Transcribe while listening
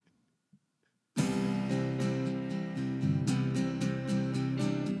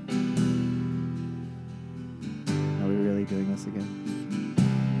sing this again?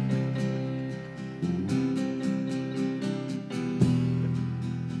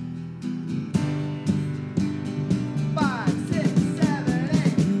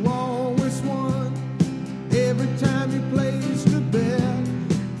 You always won every time you placed a bet.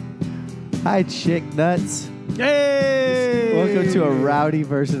 Hi, chick nuts. Hey! Welcome to a rowdy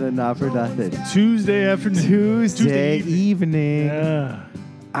version of Not For Nothing. Tuesday afternoon. Tuesday evening. Yeah.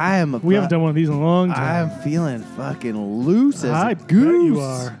 I am. We haven't done one of these in a long time. I'm feeling fucking loose as I a bet goose. you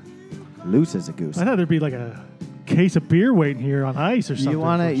are. Loose as a goose. I thought there'd be like a case of beer waiting here on ice or something. You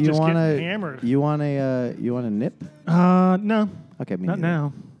wanna? It's You just wanna? getting hammered. You want a? You want a nip? No. Okay, me Not neither.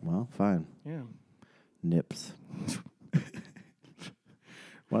 now. Well, fine. Yeah. Nips.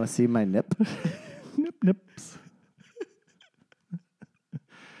 Want to see my nip? Nips.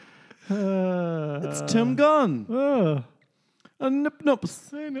 It's Tim Gunn. Nip nips.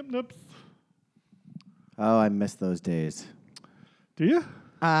 Hey, nips. Oh, I miss those days. Do you?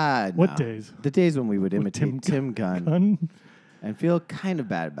 No. What days? The days when we would With imitate Tim Gunn Gun? and feel kind of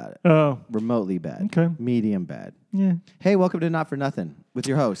bad about it. Oh. Remotely bad. Okay. Medium bad. Yeah. Hey, welcome to Not For Nothing with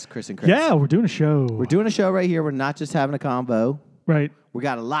your hosts, Chris and Chris. Yeah, we're doing a show. We're doing a show right here. We're not just having a combo. Right. We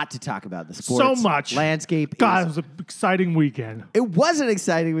got a lot to talk about. The sports So much. landscape. God, it was an exciting weekend. It was an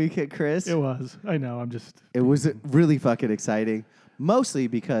exciting weekend, Chris. It was. I know. It was really fucking exciting. Mostly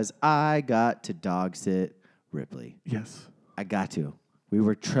because I got to dog sit Ripley. Yes. I got to. We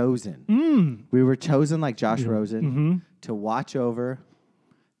were chosen. We were chosen like Josh Rosen to watch over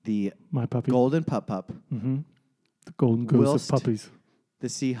the My puppy. Golden Pup, The golden goose Whilst- of puppies. the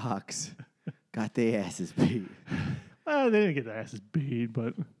Seahawks, got their asses beat. They didn't get their asses beat,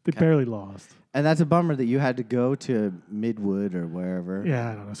 but they barely lost. And that's a bummer that you had to go to Midwood or wherever, Yeah,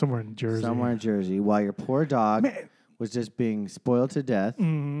 I don't know. Somewhere in Jersey. somewhere in Jersey, while your poor dog was just being spoiled to death.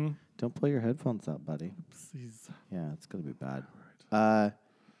 Mm-hmm. Don't pull your headphones out, buddy. Oopsies. Yeah, it's going to be bad.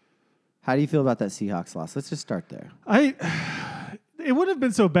 How do you feel about that Seahawks loss? Let's just start there. It wouldn't have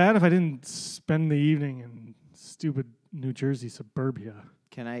been so bad if I didn't spend the evening in stupid New Jersey suburbia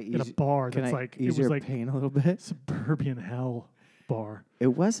Can I in a ease, bar can that's I like ease it was your like pain a little bit? suburban hell bar. It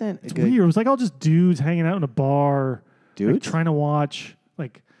wasn't It's a good weird. It was like all just dudes hanging out in a bar, like, Dudes? trying to watch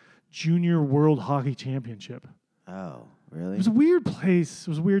like Junior World Hockey Championship. Oh, really? It was a weird place. It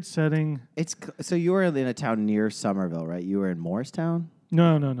was a weird setting. So you were in a town near Somerville, right? You were in Morristown?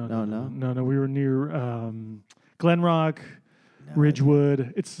 No. No? We were near Glen Rock,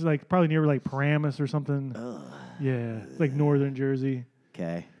 Ridgewood. It's like probably near like Paramus or something. Yeah, like northern Jersey.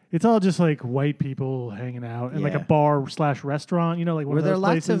 Okay. It's all just like white people hanging out and like a Yeah. bar / restaurant. You know, like one Were of there those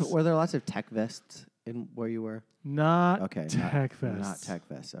lots places. of tech vests in where you were? Not Okay, tech vests. Not tech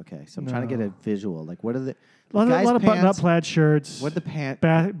vests. Okay, so I'm trying to get a No. visual. Like, what are the A lot guys' of button-up pants? plaid shirts. What the pants?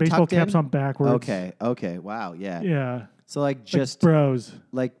 baseball tucked caps in? on backwards. Okay. Wow. Yeah. Yeah. So like Like just bros.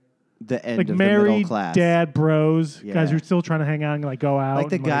 like the end Like of the middle married class. dad bros. Yeah. Guys who are still trying to hang out and like go out. Like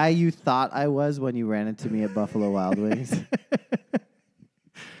the and, guy you thought I was when you ran into me at Buffalo Wild Wings.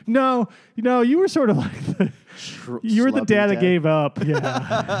 No, you were sort of like you were the Schlubby dad that gave up.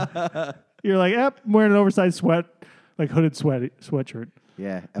 Yeah. You're like, I'm wearing an oversized hooded sweatshirt.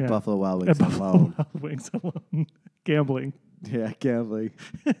 Yeah, at Yeah. Buffalo Wild At Wings Buffalo alone. Wild Wings alone. Gambling. Yeah, gambling.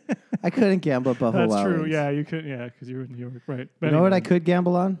 I couldn't gamble at Buffalo That's Wild true. Wings. Yeah, you could. Yeah, because you were in New York, right? But You know what I anyway. could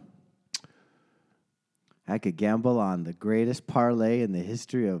gamble on? I could gamble on the greatest parlay in the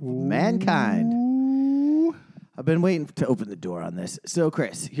history of mankind. Ooh. I've been waiting to open the door on this. So,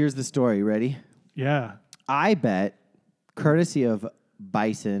 Chris, here's the story. Ready? Yeah. I bet, courtesy of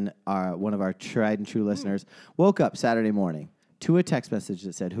Bison, one of our tried and true listeners, woke up Saturday morning to a text message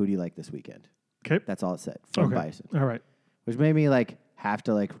that said, "Who do you like this weekend?" Okay. That's all it said from Okay. Bison, All right. which made me have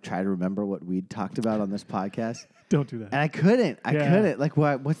to try to remember what we'd talked about on this podcast. Don't do that. And I couldn't. I Yeah.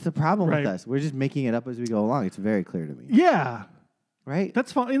 couldn't. What's the problem Right. with us? We're just making it up as we go along. It's very clear to me. Yeah. Right?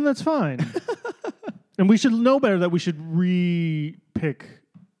 That's fine. That's fine. And we should know better that we should re-pick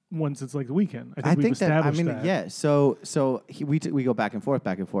once it's like the weekend. I think we've established that. yeah. So we go back and forth.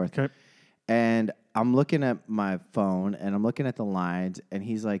 Okay. And I'm looking at my phone and I'm looking at the lines, and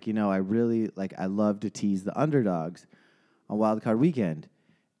he's like, I really I love to tease the underdogs on Wild Card Weekend.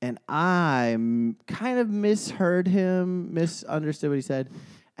 And I kind of misunderstood what he said,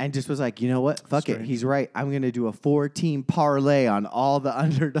 and just was like, you know what? Fuck it. Strange. He's right. I'm going to do a 4-team parlay on all the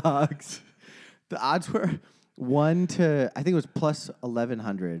underdogs. The odds were 1 to, I think it was plus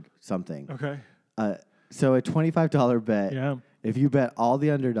 1,100 something. Okay. So a $25 bet. Yeah. If you bet all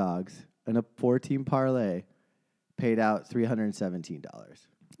the underdogs in a 4-team parlay, paid out $317.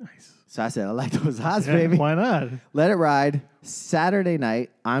 Nice. So I said, I like those odds, Yeah, baby. why not? Let it ride. Saturday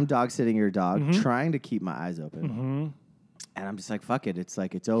night, I'm dog sitting your dog, trying to keep my eyes open. And I'm just like, fuck it. It's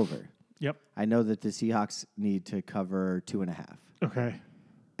like, it's over. Yep. I know that the Seahawks need to cover 2.5. Okay.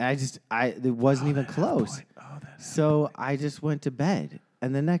 And it wasn't even close. So I just went to bed.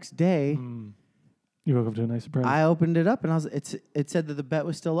 And the next day, You woke up to a nice surprise. I opened it up and it said that the bet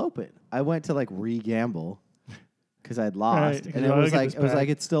was still open. I went to like re-gamble because I'd lost. Right, And you it know, was I like, get this back.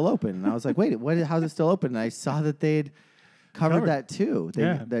 it's still open. And I was like, wait, how's it still open? And I saw that they'd covered that too.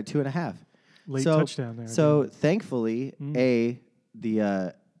 Yeah. That 2.5. Late touchdown there. So thankfully, A,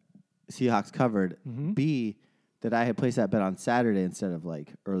 the Seahawks covered. Mm-hmm. B, that I had placed that bet on Saturday instead of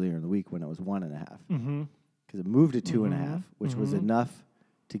like earlier in the week when it was 1.5. Mm-hmm. Because it moved to 2.5, which was enough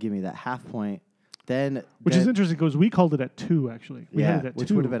to give me that half point. Which is interesting because we called it at 2, actually. We had it at which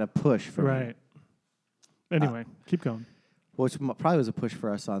 2. would have been a push for me. Right. Anyway, keep going. Which probably was a push for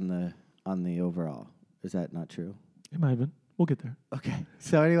us on the overall. Is that not true? It might have been. We'll get there. Okay.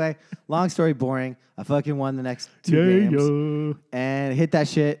 So anyway, long story boring. I fucking won the next 2 games and hit that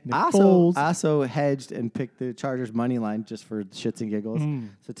shit. Nick I Foles. also hedged and picked the Chargers money line just for shits and giggles.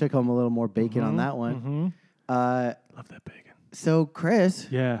 So took home a little more bacon on that one. Love that bacon. So Chris,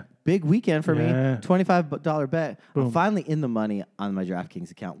 Yeah. big weekend for me. Yeah. $25 bet. Boom. I'm finally in the money on my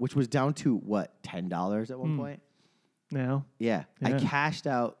DraftKings account, which was down to what, $10 at one point. Now. Yeah. I Yeah. cashed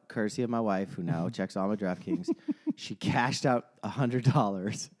out, courtesy of my wife, who now checks all my DraftKings. She cashed out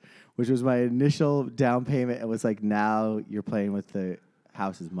 $100, which was my initial down payment. It was like, now you're playing with the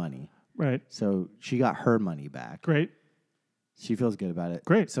house's money. Right. So she got her money back. Great. She feels good about it.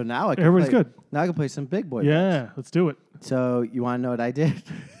 Great. So now I can Everyone's play, good. Now I can play some big boy. Yeah. Let's do it. So you want to know what I did?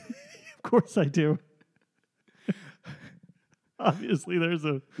 Of course I do. Obviously, there's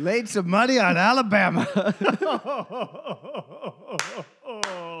a. Laid some money on Alabama.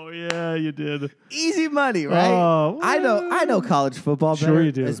 Oh, yeah, you did. Easy money, right? Oh, I know college football better Sure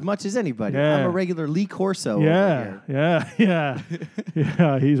you do. as much as anybody. Yeah. I'm a regular Lee Corso over Yeah. here.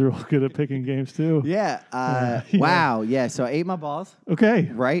 Yeah. He's real good at picking games, too. Yeah. Yeah. Wow. Yeah. So I ate my balls Okay.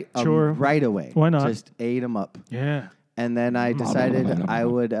 right Sure. right away. Why not? Just ate them up. Yeah. And then I decided I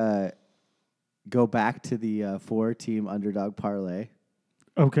would go back to the 4-team underdog parlay.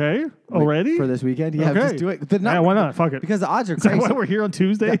 Okay. Already? For this weekend. Yeah, Okay. just do it. Yeah, why not? Fuck it. Because the odds are Is that crazy. why we're here on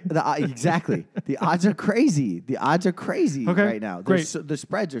Tuesday? Exactly. The odds are crazy. The odds are crazy Okay, right now. great. The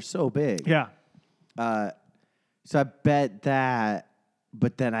spreads are so big. Yeah. So I bet that,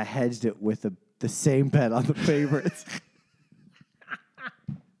 but then I hedged it with the same bet on the favorites.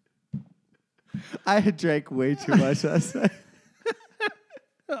 I had drank way too much last night.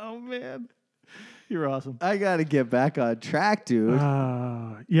 Oh, man. You're awesome. I got to get back on track, dude.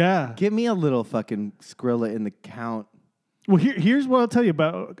 Yeah. Give me a little fucking Skrilla in the count. Well, here's what I'll tell you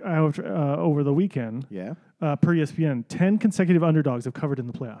about over the weekend. Yeah. Per ESPN, 10 consecutive underdogs have covered in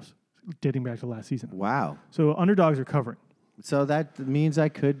the playoffs, dating back to last season. Wow. So underdogs are covering. So that means I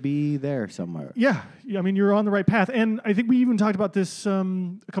could be there somewhere. Yeah, I mean you're on the right path, and I think we even talked about this a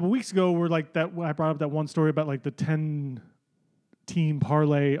couple weeks ago, where like that I brought up that one story about like the 10-team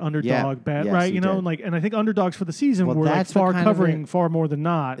parlay underdog bet, Yes, right? you You know, did. like, and I think underdogs for the season Well, were like that's the far kind of covering far more than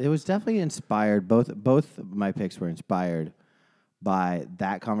not. It was definitely inspired. Both my picks were inspired by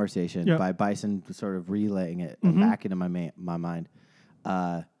that conversation, Yep. by Bison sort of relaying it back into my mind.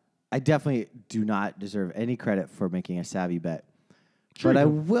 I definitely do not deserve any credit for making a savvy bet. Sure But you I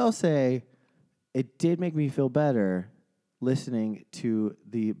do. will say it did make me feel better listening to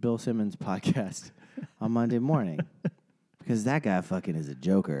the Bill Simmons podcast on Monday morning. Because that guy fucking is a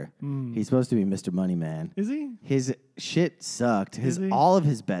joker. He's supposed to be Mr. Moneyman. Is he? His shit sucked. Is he? All of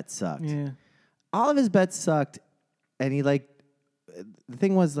his bets sucked. Yeah. All of his bets sucked. And he the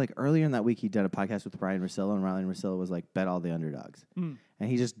thing was like earlier in that week he'd done a podcast with Ryan Russillo, and Ryan Russillo was like, bet all the underdogs. And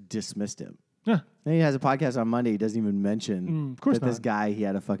he just dismissed him. Yeah. Then he has a podcast on Monday. He doesn't even mention of course that this not. guy he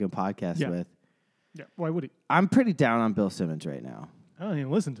had a fucking podcast Yeah. with. Yeah. Why would he? I'm pretty down on Bill Simmons right now. I don't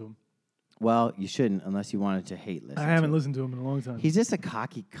even listen to him. Well, you shouldn't unless you wanted to hate listen. I haven't to him. listened to him in a long time. He's just a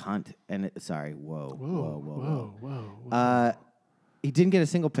cocky cunt. And sorry, whoa. He didn't get a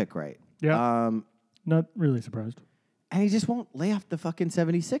single pick right. Yeah. Not really surprised. And he just won't lay off the fucking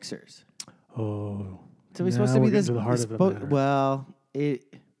 76ers. Oh. So he's Now supposed to be we're getting this. to the heart of the matter. Well,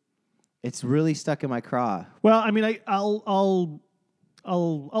 it's really stuck in my craw. Well, I mean, I'll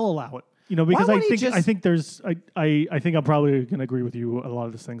allow it. You know, because won't he I think I'm probably gonna agree with you on a lot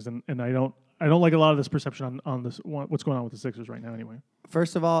of these things, and I don't like a lot of this perception on this what's going on with the Sixers right now. Anyway,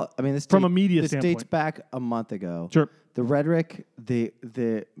 First of all, I mean, this From a media this dates standpoint. back a month ago. Sure. The rhetoric, the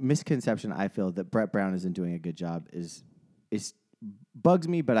misconception I feel that Brett Brown isn't doing a good job is bugs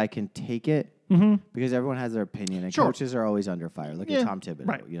me, but I can take it because everyone has their opinion, and Sure. coaches are always under fire. Look Yeah, at Tom Thibodeau.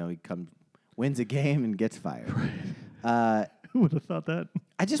 right. You know, he wins a game and gets fired. Who would have thought that?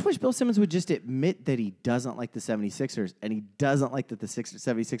 I just wish Bill Simmons would just admit that he doesn't like the 76ers and he doesn't like that the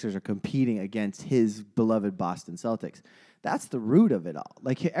 76ers are competing against his beloved Boston Celtics. That's the root of it all.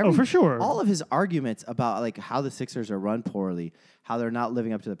 Like for sure. All of his arguments about like how the Sixers are run poorly, how they're not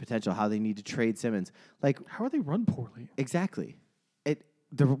living up to the potential, how they need to trade Simmons. Like How are they run poorly? exactly. They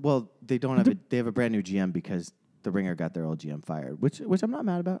don't have they have a brand new GM because the Ringer got their old GM fired, which I'm not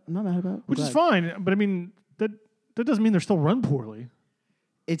mad about. I'm not mad about. Which is fine, but I mean that doesn't mean they're still run poorly.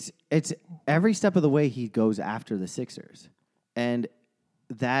 It's every step of the way he goes after the Sixers, and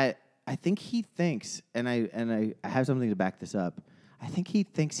that I think he thinks, and I have something to back this up. I think he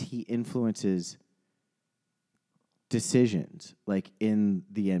thinks he influences decisions like in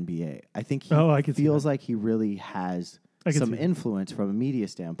the NBA. I think he feels like he really has some influence from a media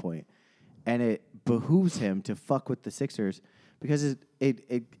standpoint, and it behooves him to fuck with the Sixers because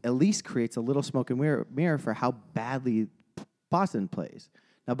it at least creates a little smoke and mirror for how badly Boston plays.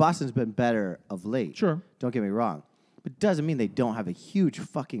 Now, Boston's been better of late. Sure. Don't get me wrong. But it doesn't mean they don't have a huge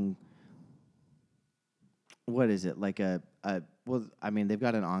fucking, what is it? Like well, I mean, they've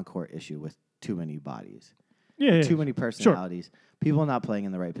got an on-court issue with too many bodies. Yeah. Too many personalities. Sure. People not playing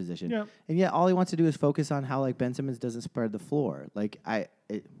in the right position. Yeah. And yet all he wants to do is focus on how like Ben Simmons doesn't spread the floor. Like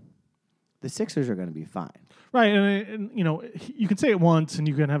the Sixers are going to be fine. Right, and you know, you can say it once and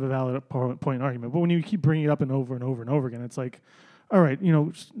you can have a valid point argument, but when you keep bringing it up and over and over and over again, it's like, all right, you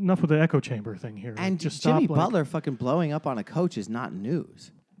know, enough with the echo chamber thing here. And just Jimmy stop, Butler fucking blowing up on a coach is not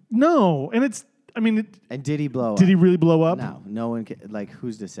news. No, and it's, I mean, and did he blow up? Did he really blow up? No one can, like,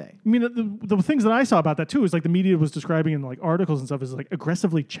 who's to say? I mean, the things that I saw about that too is like the media was describing in like articles and stuff is like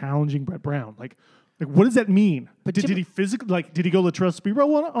aggressively challenging Brett Brown. Like what does that mean? But did he physically, like, did he go Latrell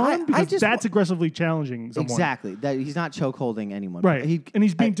Sprewell on? Because that's aggressively challenging someone. Exactly. That he's not chokeholding anyone. Right. And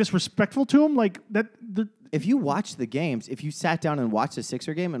he's being disrespectful to him. Like that. If you watch the games, if you sat down and watched the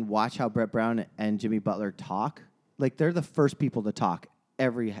Sixer game and watch how Brett Brown and Jimmy Butler talk, like they're the first people to talk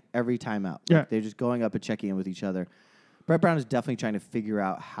every time out. Yeah. Like, they're just going up and checking in with each other. Brett Brown is definitely trying to figure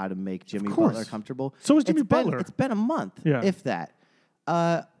out how to make Jimmy Butler comfortable. So is Jimmy Butler. It's been a month, Yeah. if that.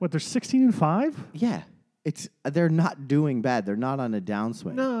 What, they're 16-5? Yeah. They're not doing bad. They're not on a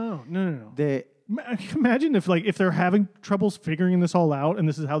downswing. No. Imagine if they're having troubles figuring this all out, and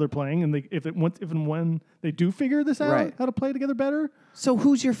this is how they're playing, and if and when they do figure this out, how to play together better. So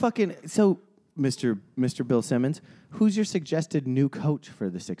who's your Mr. Bill Simmons? Who's your suggested new coach for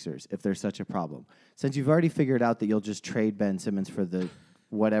the Sixers if there's such a problem? Since you've already figured out that you'll just trade Ben Simmons for the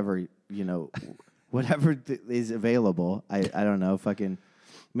whatever is available. I don't know, fucking.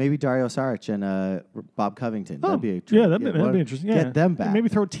 Maybe Dario Saric and Bob Covington. That'd be that'd be interesting. Yeah. Get them back. And maybe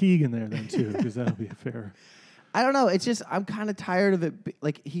throw Teague in there then too, because that'll be fair. I don't know. It's just I'm kind of tired of it.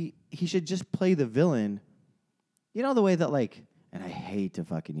 Like he should just play the villain. You know the way that like, and I hate to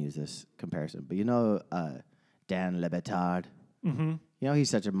fucking use this comparison, but you know Dan Le Batard. Mm-hmm. You know he's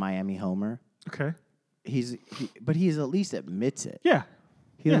such a Miami homer. Okay. But he's at least admits it. Yeah.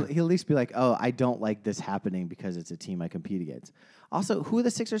 He'll at least be like, oh, I don't like this happening because it's a team I compete against. Also, who are the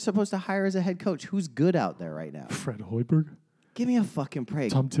Sixers supposed to hire as a head coach? Who's good out there right now? Fred Hoiberg? Give me a fucking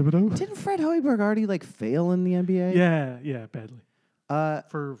break. Tom Thibodeau? Didn't Fred Hoiberg already like fail in the NBA? Yeah, badly.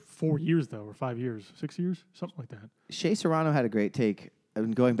 For 4 years though, or 5 years, 6 years, something like that. Shea Serrano had a great take.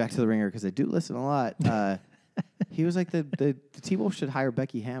 I'm going back to the Ringer because I do listen a lot. He was like the T-Wolves should hire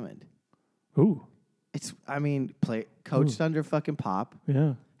Becky Hammond. Ooh. Coached under fucking Pop.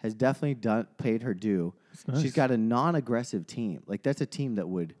 Yeah. Has definitely paid her due. Nice. She's got a non-aggressive team. Like that's a team that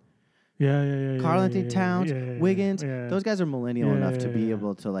would. Yeah. Karl-Anthony Towns, Wiggins. Yeah. Those guys are millennial enough to be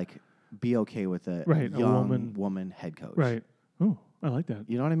able to like be okay with a young woman head coach. Right. Oh, I like that.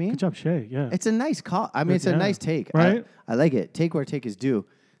 You know what I mean? Good job, Shea. Yeah. It's a nice call. I mean, it's a nice take. Right. I like it. Take where take is due.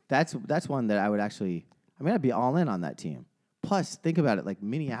 That's one that I would actually. I mean, I'd be all in on that team. Plus, think about it. Like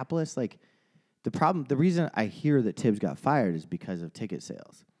Minneapolis, like. The reason I hear that Tibbs got fired is because of ticket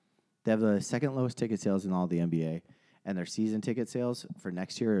sales. They have the second lowest ticket sales in all the NBA, and their season ticket sales for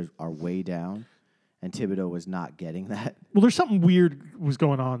next year are way down, and Thibodeau was not getting that. Well, there's something weird was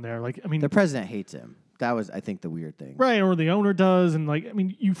going on there. Like, I mean, the president hates him. That was, I think, the weird thing. Right, or the owner does, and like, I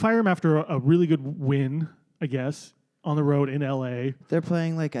mean, you fire him after a really good win, I guess, on the road in LA. They're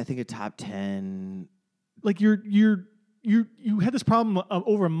playing like I think a top 10. Like you had this problem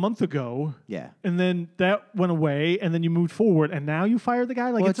over a month ago. Yeah. And then that went away, and then you moved forward, and now you fire the guy?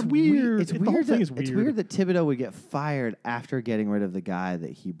 Like, it's weird. The whole thing is weird. It's weird that Thibodeau would get fired after getting rid of the guy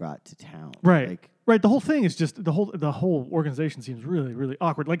that he brought to town. Right. Right. The whole thing is just the whole organization seems really, really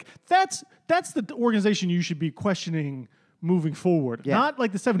awkward. Like, that's the organization you should be questioning moving forward. Yeah. Not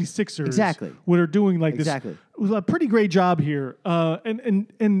like the 76ers. Exactly. What are doing like Exactly. this. A pretty great job here.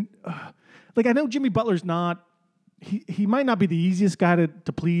 Like I know Jimmy Butler's not. He might not be the easiest guy to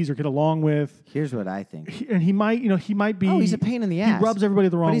please or get along with. Here's what I think. He might be. Oh, he's a pain in the ass. He rubs everybody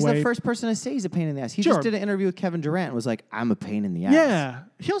the wrong way. But he's the first person to say he's a pain in the ass. He Sure. just did an interview with Kevin Durant and was like, I'm a pain in the ass. Yeah.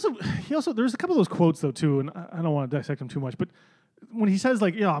 He also there's a couple of those quotes though too, and I don't want to dissect him too much, but when he says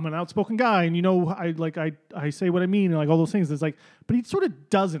like, I'm an outspoken guy, and I say what I mean, and like all those things, it's like, but he sort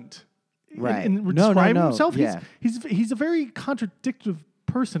of doesn't. Right. In No, describing no. himself, Yeah. he's a very contradictory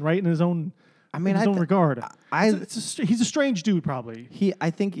person, right? In his own. In his own regard. He's a strange dude, probably. I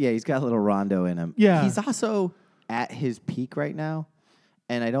think he's got a little Rondo in him. Yeah. He's also at his peak right now,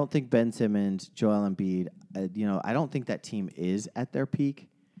 and I don't think Ben Simmons, Joel Embiid, I don't think that team is at their peak.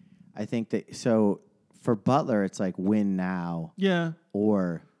 I think that for Butler, it's like win now. Yeah.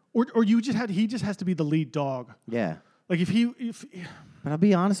 Or he just has to be the lead dog. Yeah. Like if But I'll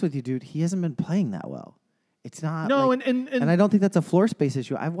be honest with you, dude, he hasn't been playing that well. It's not. No, and I don't think that's a floor space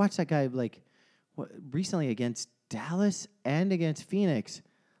issue. I've watched that guy recently against Dallas and against Phoenix.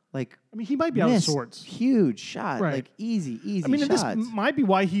 Like, I mean, he might be out of sorts. Huge shot, Right. like easy I mean, and shots. this might be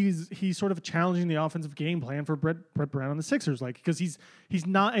why he's sort of challenging the offensive game plan for Brett Brown and the Sixers, like because he's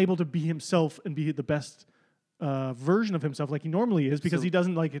not able to be himself and be the best version of himself like he normally is because he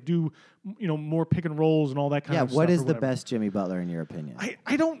doesn't like do more pick and rolls and all that kind of stuff. Yeah, what is the best Jimmy Butler in your opinion?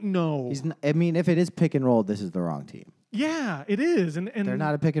 I don't know. If it is pick and roll, this is the wrong team. Yeah, it is, and they're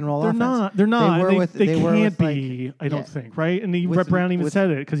not a pick and roll. They're offense. not. They're not. They can't be. I don't yeah. think. Right, and Brett Brown even said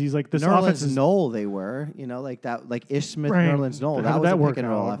it because he's like this offense is Noel. They were like that, like Ish Smith, right. Nerlens Noel. How That was did a work pick and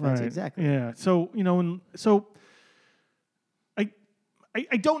roll out? offense, Right. exactly. Yeah. So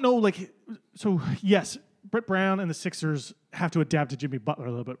I don't know. Yes, Brett Brown and the Sixers have to adapt to Jimmy Butler a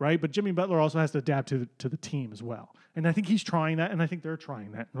little bit, right? But Jimmy Butler also has to adapt to the team as well. And I think he's trying that, and I think they're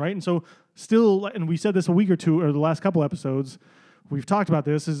trying that, right? And so still, and we said this a week or two, or the last couple episodes, we've talked about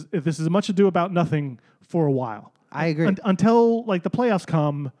this, is if this is much ado about nothing for a while. I agree. Until the playoffs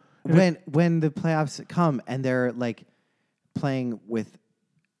come. When the playoffs come and they're like playing with.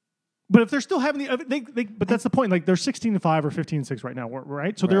 But if they're still having but that's the point. Like they're 16-5 or 15-6 right now,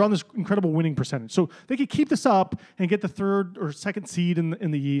 right? So they're on this incredible winning percentage. So they could keep this up and get the third or second seed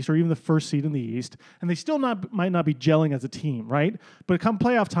in the East, or even the first seed in the East, and they still might not be gelling as a team, right? But come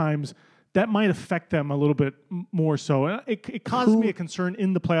playoff times, that might affect them a little bit more so. And it causes me a concern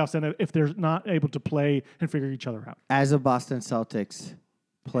in the playoffs, and if they're not able to play and figure each other out. As a Boston Celtics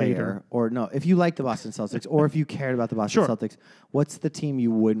player, or no, if you like the Boston Celtics, or if you cared about the Boston Celtics, what's the team you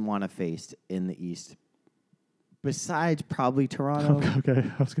wouldn't want to face in the East? Besides probably Toronto. Okay,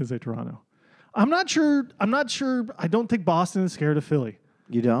 I was going to say Toronto. I'm not sure. I don't think Boston is scared of Philly.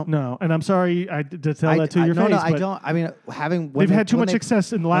 You don't? No, and I'm sorry to tell that to your face. No, I don't. I mean, they've had too much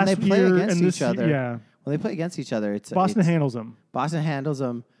success in the last year and this year. Yeah, when they play against each other, Boston handles them. Boston handles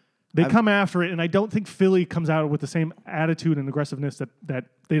them. They come after it, and I don't think Philly comes out with the same attitude and aggressiveness that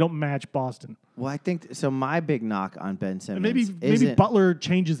they don't match Boston. Well, I think so. My big knock on Ben Simmons, and maybe Butler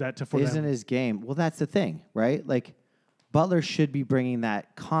changes that for them. Isn't his game? Well, that's the thing, right? Like Butler should be bringing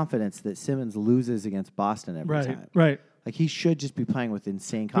that confidence that Simmons loses against Boston every time. Right. Like he should just be playing with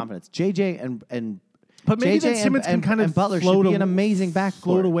insane confidence. JJ and but maybe JJ then Simmons can kind of Butler should be an amazing backcourt.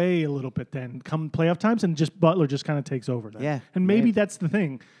 Float away a little bit then come playoff times, and just Butler just kind of takes over. Then. Yeah, and maybe that's the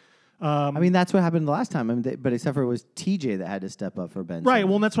thing. I mean, that's what happened the last time. I mean, but except for it was TJ that had to step up for Ben. Right. Simmons.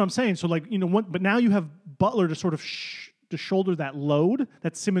 Well, that's what I'm saying. So, but now you have Butler to sort of to shoulder that load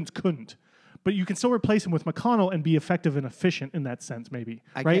that Simmons couldn't. But you can still replace him with McConnell and be effective and efficient in that sense, maybe,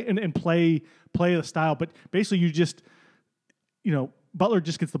 right? And play the style. But basically, you just, Butler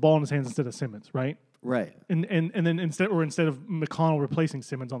just gets the ball in his hands instead of Simmons, right? Right. And then instead of McConnell replacing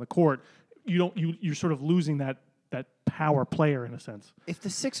Simmons on the court, you're sort of losing that power player in a sense. If the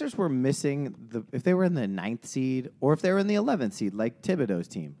Sixers were missing if they were in the 9th seed or if they were in the 11th seed, like Thibodeau's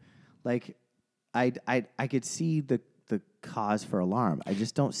team, like I could see the cause for alarm. I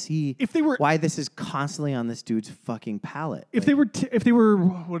just don't see why this is constantly on this dude's fucking palate. If they were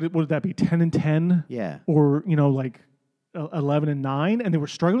what would that be 10-10? Yeah. Or 11-9, and they were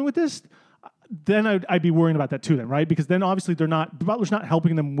struggling with this. Then I'd be worrying about that too. Then right because then obviously Butler's not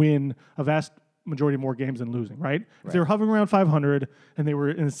helping them win a vast majority more games than losing, right? If they were hovering around 500 and they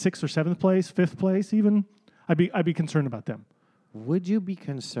were in 6th or 7th place, 5th place even, I'd be concerned about them. Would you be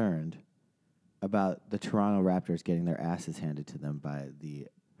concerned about the Toronto Raptors getting their asses handed to them by the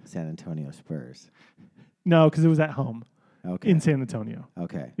San Antonio Spurs? No, because it was at home. Okay. In San Antonio.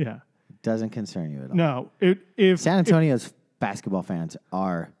 Okay. Yeah. Doesn't concern you at all. No. If San Antonio's basketball fans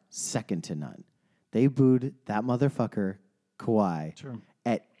are second to none. They booed that motherfucker Kawhi Sure.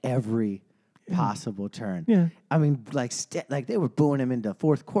 at every possible turn. Yeah. I mean, like they were booing him into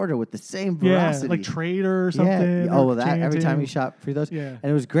fourth quarter with the same Yeah, veracity. like Trader or something. Yeah. Oh, well, They're that every time chanting. he shot free throws. Yeah. And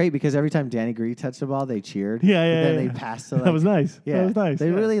it was great because every time Danny Green touched the ball, they cheered. Yeah, But then yeah. they passed to like, That was nice. Yeah, That was nice. They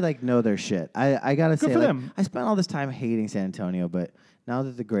yeah. really like know their shit. I gotta say, for like, them. I spent all this time hating San Antonio, but now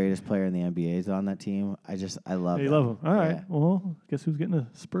that the greatest player in the NBA is on that team, I love. Yeah, you them. love him. All right. Yeah. Well, guess who's getting a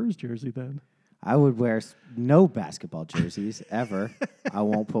Spurs jersey then? I would wear no basketball jerseys ever. I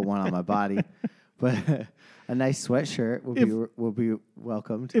won't put one on my body, but a nice sweatshirt will be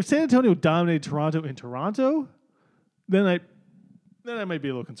welcomed. If San Antonio dominated Toronto in Toronto, then I might be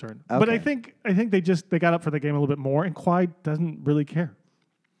a little concerned. But I Okay. think they got up for the game a little bit more, and Kawhi doesn't really care.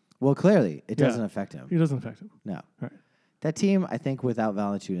 Well, clearly it Yeah. doesn't affect him. It doesn't affect him. No, Right. that team I think without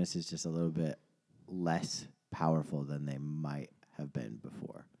Valanciunas is just a little bit less powerful than they might have been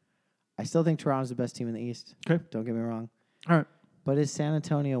before. I still think Toronto's the best team in the East. Okay. Don't get me wrong. All right. But is San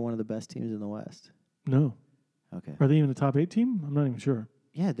Antonio one of the best teams in the West? No. Okay. Are they even a top 8 team? I'm not even sure.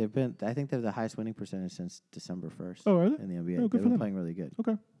 Yeah, I think they're the highest winning percentage since December 1st. Oh, are they? In the NBA. Oh, good They've for been them. playing really good.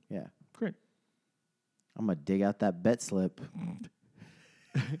 Okay. Yeah. Great. I'm going to dig out that bet slip.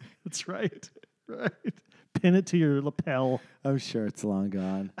 That's right. Right. Pin it to your lapel. I'm sure it's long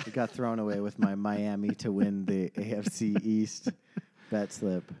gone. It got thrown away with my Miami to win the AFC East bet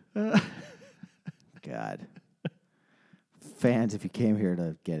slip. God. Fans, if you came here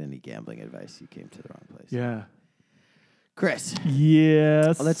to get any gambling advice, you came to the wrong place. Yeah. Chris,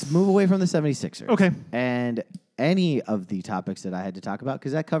 Yes. let's move away from the 76ers. Okay. And any of the topics that I had to talk about,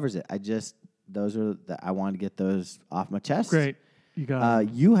 because that covers it. I wanted to get those off my chest. Great. You got it.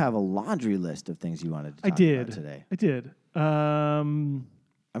 You have a laundry list of things you wanted to talk about today. I did. I mean,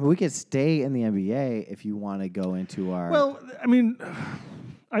 we could stay in the NBA if you want to go into our. Well, I mean,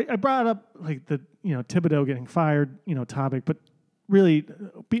 I brought up like the Thibodeau getting fired topic, but really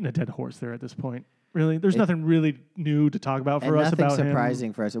beating a dead horse there at this point. Really, there's nothing really new to talk about for and us nothing about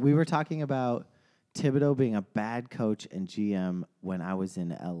surprising for us. We were talking about Thibodeau being a bad coach and GM when I was in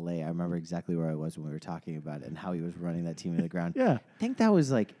LA. I remember exactly where I was when we were talking about it and how he was running that team to the ground. Yeah. I think that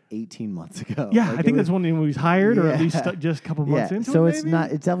was like 18 months ago. Yeah, Like, I think that's when he was hired, or at least Yeah. just a couple months into so it. it's maybe?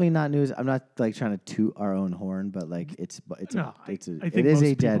 not. It's definitely not news. I'm not like trying to toot our own horn, but like I think I it think is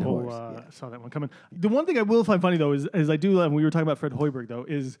most a dead people, horse. saw that one coming. The one thing I will find funny though is I do, and we were talking about Fred Hoiberg though,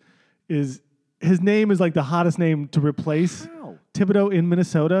 is his name is like the hottest name to replace How? Thibodeau in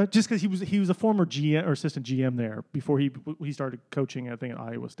Minnesota, just because he was a former GM or assistant GM there before he started coaching, I think, at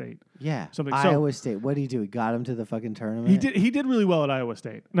Iowa State. Yeah, Something- so- Iowa State. What did he do? He got him to the fucking tournament. He did really well at Iowa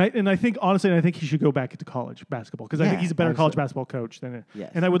State, and I think honestly, I think he should go back into college basketball because I think Yeah, he's a better college absolutely. basketball coach than.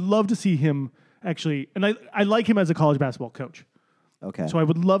 Yes. And I would love to see him actually, and I like him as a college basketball coach. Okay. So I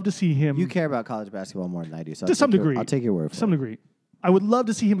would love to see him You care about college basketball more than I do. So to some degree. I'll take your word for to some it. degree. I would love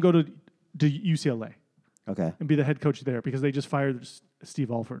to see him go to UCLA Okay. and be the head coach there because they just fired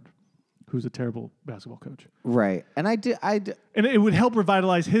Steve Alford, who's a terrible basketball coach. Right. And I do. And it would help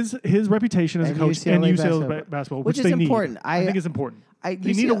revitalize his reputation as a And coach UCLA and UCLA basketball. basketball, Which which is they important. need. I think it's important. They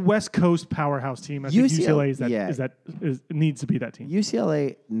need a West Coast powerhouse team. I think UCLA needs to be that team.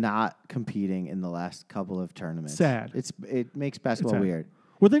 UCLA not competing in the last couple of tournaments. Sad. It makes basketball sad. weird.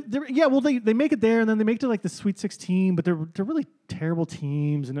 Well, they make it there, and then they make it to like the Sweet 16, but they're really terrible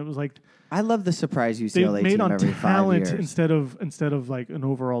teams, and it was like I love the surprise they UCLA made team on every 5 talent years. instead of like an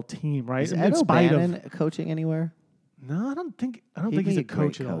overall team, right? Is And Ed in spite O'Bannon coaching anywhere? no, I don't think He'd he's be a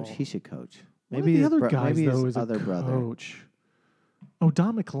coach great at all. He should coach. One Maybe of the other guys maybe though his is other a brother. coach. Oh,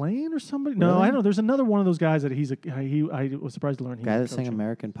 Don McLean or somebody? No, Really? I don't know. There's another one of those guys that I was surprised to learn he Guy that was sang coaching.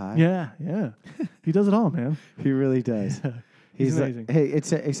 American Pie. Yeah. He does it all, man. He really does. He's like- amazing. hey,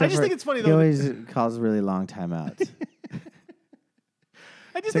 except I just think it's funny, He though, always calls really long timeouts.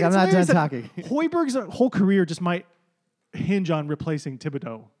 I just like, think I'm not hilarious done that talking. Hoiberg's whole career just might hinge on replacing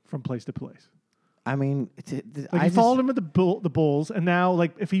Thibodeau from place to place. I mean, Like he followed him at the Bulls, and now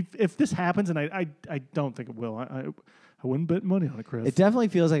like if this happens, and I don't think it will. I wouldn't bet money on it, Chris. It definitely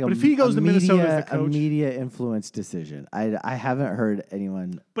feels like But if he goes to Minnesota as the a coach- media influence decision. I haven't heard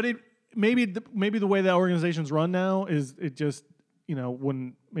anyone. But maybe the way that organization's run now is it just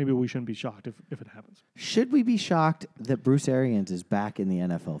when maybe we shouldn't be shocked if it happens. Should we be shocked that Bruce Arians is back in the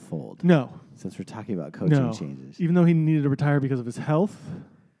NFL fold? No, Since we're talking about coaching no. changes, Even though he needed to retire because of his health,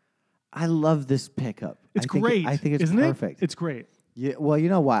 I love this pickup. it's I think great. I think it's isn't perfect. It? It's great Yeah, well, you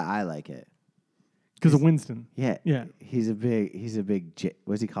know why I like it. because of Winston. Yeah, Yeah. He's a big.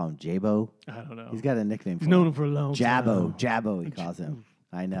 What does he call him? Jabo. I don't know. He's got a nickname. He's for known him. him for a long Jabo. time. Jabo. He calls him.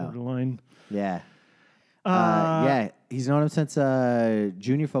 I know. Borderline. Yeah. Yeah. He's known him since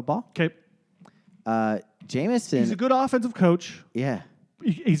junior football. Okay. Jameson. He's a good offensive coach. Yeah.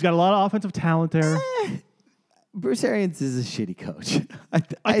 He's got a lot of offensive talent there. Bruce Arians is a shitty coach. I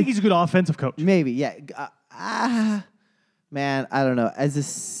think he's a good offensive coach. Maybe, yeah. Man, I don't know. As a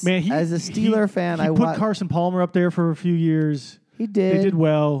Steeler fan, he put Carson Palmer up there for a few years. He did. They did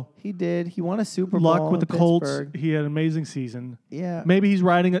well. He did. He won a Super Bowl. Luck with the Colts. Pittsburgh. He had an amazing season. Yeah. Maybe he's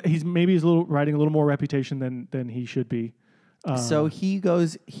riding. He's riding a little more reputation than he should be. So he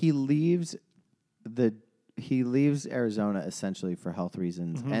goes. He leaves Arizona essentially for health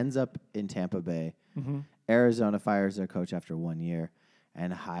reasons. Ends up in Tampa Bay. Arizona fires their coach after 1 year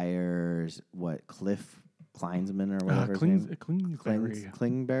and hires Cliff Kleinsman or whatever his name.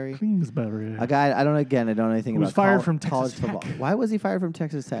 Kingsbury. A guy. I don't know anything about. Was fired from college Texas football. Tech. Why was he fired from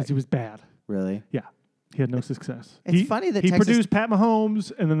Texas Tech? Because he was bad. Really? Yeah. He had no success. It's funny that he Texas produced Pat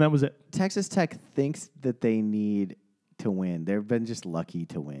Mahomes, and then that was it. Texas Tech thinks that they need to win. They've been just lucky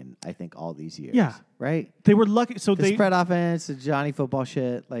to win, I think, all these years. Yeah. Right? They were lucky. So The they spread offense, the Johnny football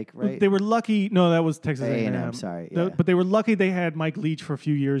shit, right? They were lucky. No, that was Texas A&M. A&M, sorry. Yeah. But they were lucky they had Mike Leach for a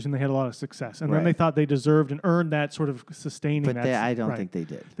few years, and they had a lot of success. And then Right. they thought they desered and earned that sort of sustaining. But I don't think they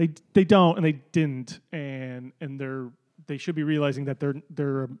did. They don't, and they didn't. And they should be realizing that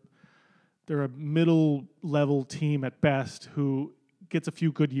they're a middle level team at best who gets a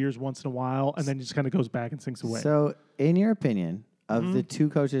few good years once in a while, and then just kind of goes back and sinks away. So, in your opinion, of the two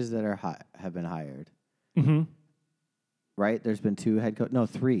coaches that have been hired, right? There's been two head coaches. No,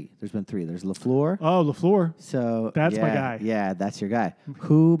 three. There's been three. There's LaFleur. Oh, LaFleur. So That's my guy. Yeah, that's your guy.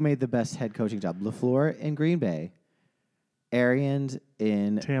 Who made the best head coaching job? LaFleur in Green Bay, Arians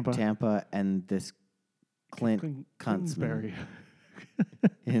in Tampa, and this Clint Kuntzman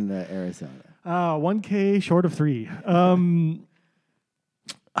in Arizona. 1K short of 3.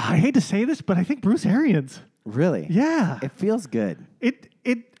 I hate to say this, but I think Bruce Arians. Really? Yeah. It feels good. It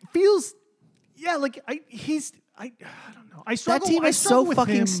feels, like I don't know. I struggle. That team is struggle so with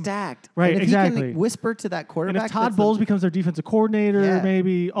fucking him. stacked. Right, and if exactly. He can whisper to that And quarterback. if Todd Bowles becomes their defensive coordinator,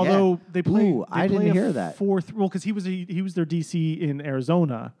 maybe. Although they play, Ooh, I didn't hear that. 4-3. Well, because he was their DC in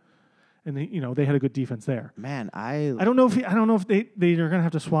Arizona, and they had a good defense there. Man, I don't know if they are going to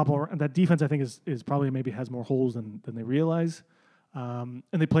have to swap around. That defense, I think, is probably maybe has more holes than they realize. And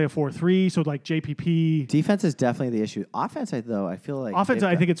they play a 4-3, so like JPP. Defense is definitely the issue. Offense, though, I feel like Offense,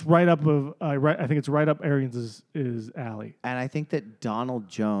 I think it's right up Arians' is alley. And I think that Donald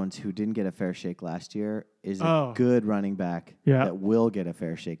Jones, who didn't get a fair shake last year, is a good running back that will get a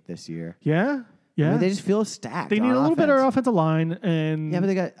fair shake this year. Yeah. Yeah, I mean, they just feel stacked. They need a little better offensive line, and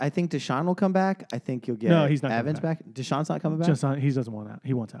but I think Deshaun will come back. I think you'll get he's not Evans back. Deshaun's not coming back. He doesn't want out.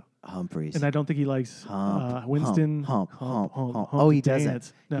 He wants out. Humphreys, and I don't think he likes Winston. Hump. Oh, he doesn't.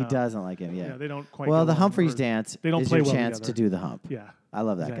 Dance. No. He doesn't like him. Yeah, they don't quite. Well, the Humphreys dance. They don't is play your well chance together. to do the hump. Yeah, I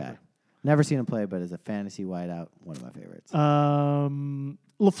love that guy. Never seen him play, but as a fantasy wideout, one of my favorites.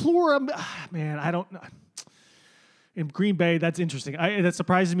 LaFleur, man, I don't know. In Green Bay, that's interesting. That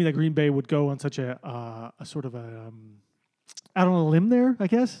surprises me that Green Bay would go on such a sort of a out on a limb there, I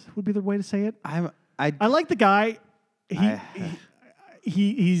guess would be the way to say it. I like the guy.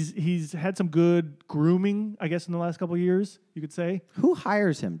 He's had some good grooming, I guess, in the last couple of years, you could say. Who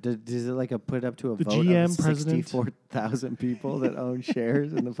hires him? Does it like put up to a the vote GM of president? 64,000 people that own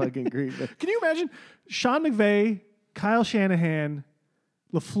shares in the fucking Green Bay? Can you imagine Sean McVay, Kyle Shanahan,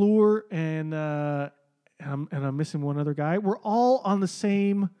 LaFleur, and I'm missing one other guy. We're all on the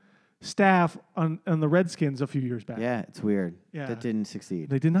same staff on the Redskins a few years back. Yeah, it's weird. Yeah. That didn't succeed.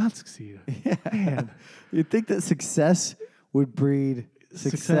 They did not succeed. Yeah. Man. You'd think that success would breed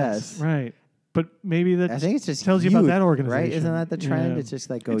success. Right. But maybe that I think it's just tells you youth, about that organization. right? Isn't that the trend? Yeah. It's just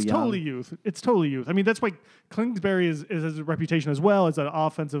like go It's young. totally youth. It's totally youth. I mean, that's why Kingsbury is has a reputation as well as an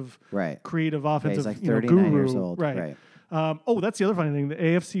offensive, creative offensive he's like 39 guru. years old. Right. That's the other funny thing. The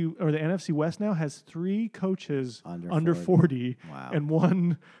AFC or the NFC West now has 3 coaches under 40 Wow. and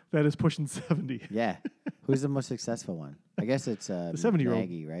one that is pushing 70. Yeah. Who's the most successful one? I guess it's The 70-year-old.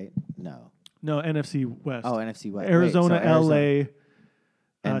 Nagy, right? No. No, NFC West. Oh, NFC West. Arizona, Wait, so LA,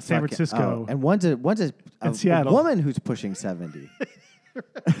 and San fucking- Francisco. and one's a Seattle. woman who's pushing 70.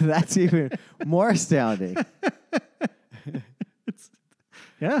 That's even more astounding.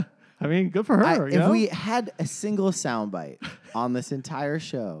 Yeah. I mean, good for her. If we had a single soundbite on this entire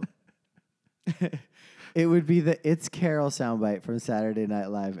show, it would be the It's Carol soundbite from Saturday Night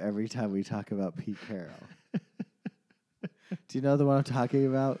Live every time we talk about Pete Carroll. Do you know the one I'm talking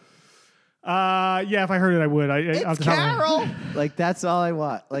about? Yeah, if I heard it, I would. It's Carol! Like, that's all I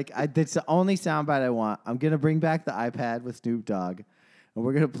want. Like, that's the only soundbite I want. I'm going to bring back the iPad with Snoop Dogg, and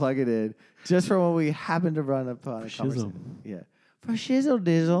we're going to plug it in just for when we happen to run upon a conversation. Yeah. For shizzle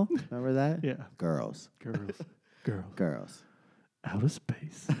dizzle. Remember that? Yeah. Girls. Girls. Outer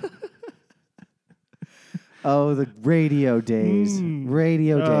space. Oh, the radio days.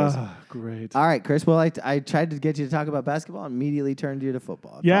 Radio days. Great. All right, Chris. Well, I tried to get you to talk about basketball and immediately turned you to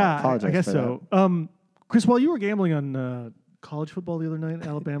football. I guess so. Chris, while you were gambling on college football the other night,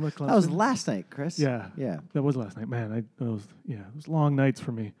 Alabama, Clemson. That was last night, Chris. Yeah. Yeah. That was last night. Man, it was long nights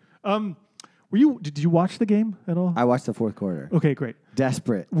for me. Did you watch the game at all? I watched the fourth quarter. Okay, great.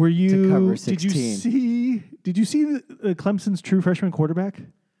 Desperate. Were you to cover 16. Did you see Clemson's true freshman quarterback?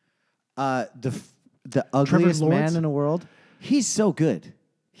 The ugliest man in the world. He's so good.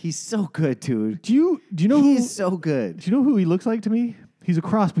 He's so good, dude. Do you know he's so good? Do you know who he looks like to me? He's a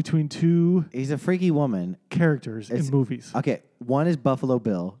cross between two He's a freaky woman. characters in movies. Okay, one is Buffalo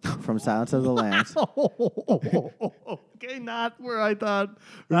Bill from Silence of the Lambs. Okay, not where I thought.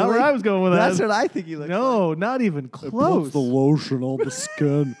 Really? Not where I was going with that. That's what I think he looks like. No, not even close. Puts the lotion on the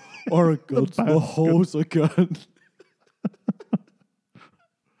skin, or it gets the hose again.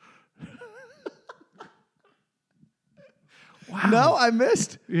 Wow. No, I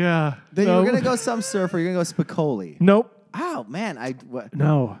missed. Yeah. Then no. you're gonna go some surfer. You're gonna go Spicoli. Nope. Oh man,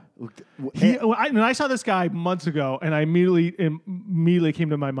 No. I saw this guy months ago, and I immediately came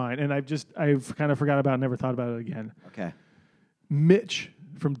to my mind, and I've kind of forgot about it, never thought about it again. Okay. Mitch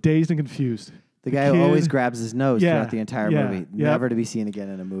from Dazed and Confused. The guy who always grabs his nose Yeah, throughout the entire yeah, movie, yep. never to be seen again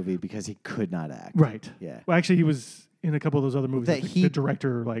in a movie because he could not act. Right. Yeah. Well, actually, he was in a couple of those other movies. That The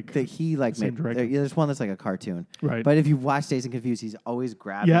director, That he like same made. director. There's one that's like a cartoon. Right. But if you watch Dazed and Confused, he's always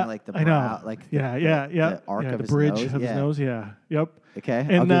grabbing like the I brow, know. like the arc of the his bridge nose. of his nose. Yeah. Yep. Okay. I'll And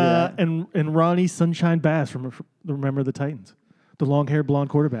give you that. and Ronnie Sunshine Bass from Remember the Titans, the long-haired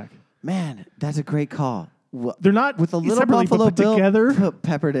blonde quarterback. Man, that's a great call. They're not With a little separately, Buffalo but Bill together.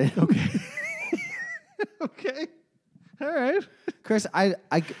 peppered in. Okay. Okay. All right. Chris, I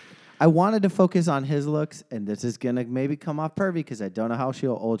wanted to focus on his looks, and this is gonna maybe come off pervy because I don't know how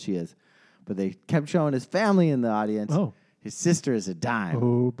old she is, but they kept showing his family in the audience. Oh. His sister is a dime.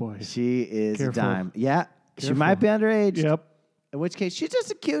 Oh boy. She is Careful. a dime. Yeah, she Careful. might be underage. Yep. In which case, she's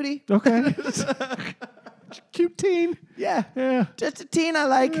just a cutie. Okay. Cute teen. Yeah. Yeah. Just a teen I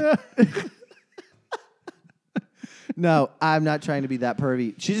like. Yeah. No, I'm not trying to be that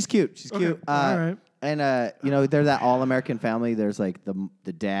pervy. She's just cute. She's cute. All right. And they're that all-American family. There's like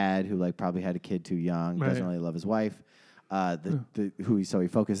the dad who like probably had a kid too young, Right. doesn't really love his wife. So he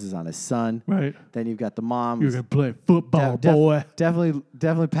focuses on his son. Right. Then you've got the mom. You're gonna play football, boy.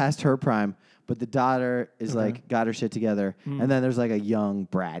 Definitely past her prime. But the daughter is like got her shit together, and then there's like a young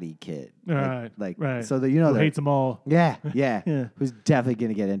bratty kid. Right. Right. So that Who hates them all. Yeah. Yeah. Who's definitely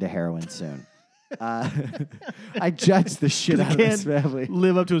gonna get into heroin soon. I judge the shit out of this family.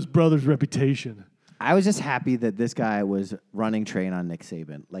 Live up to his brother's reputation. I was just happy that this guy was running train on Nick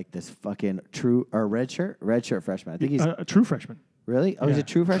Saban, like this fucking redshirt freshman. I think he's A true freshman. really. Oh, he's a Yeah,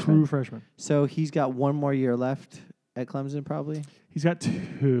 true freshman. True freshman. So he's got one more year left at Clemson, probably. He's got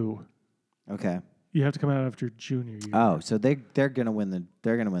 2. Okay. You have to come out after junior year. Oh, so they're gonna win the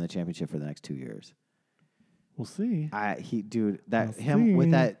championship for the next 2 years. We'll see. They're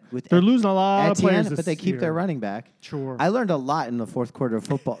losing a lot of players Etienne, this but they keep their year. running back. Sure. I learned a lot in the fourth quarter of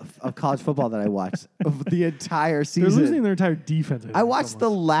college football that I watched of the entire season. They're losing their entire defense. I watched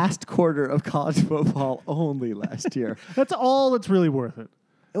the last quarter of college football only last year. That's all that's really worth it.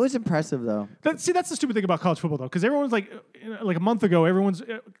 It was impressive, though. That's the stupid thing about college football, though, because everyone's like a month ago, everyone's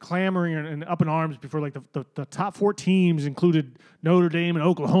clamoring and up in arms before like the top 4 teams included Notre Dame and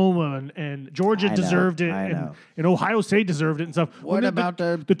Oklahoma and Georgia deserved it and Ohio State deserved it and stuff. What about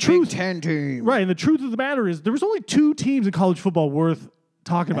the truth? Big Ten team? Right, and the truth of the matter is there was only 2 teams in college football worth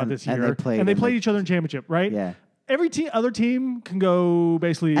talking about this year, and they played each other in championship, right? Yeah. Every other team can go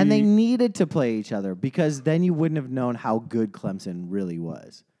basically, And they needed to play each other because then you wouldn't have known how good Clemson really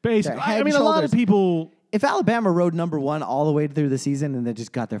was. basically. They're head I mean, and a lot of shoulders. people. If Alabama rode number 1 all the way through the season and then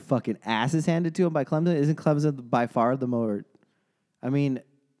just got their fucking asses handed to them by Clemson, isn't Clemson by far the more? I mean,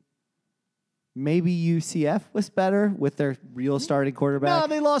 maybe UCF was better with their real starting quarterback. No,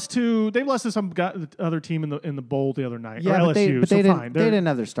 they lost to some other team in the bowl the other night. Yeah, or but LSU. they fine. didn't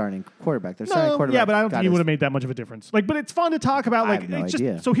have their starting quarterback. Their starting quarterback. Yeah, but I don't got think you his- would have made that much of a difference. Like, but it's fun to talk about. I Like, have no it's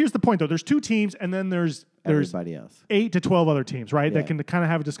idea. just so here's the point though. There's 2 teams, and then there's everybody else. 8 to 12 other teams, right? Yeah. That can kind of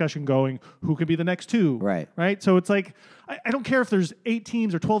have a discussion going. Who can be the next 2? Right. Right. So it's like I don't care if there's 8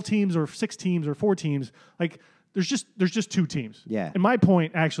 teams or 12 teams or 6 teams or 4 teams. Like there's just 2 teams. Yeah. And my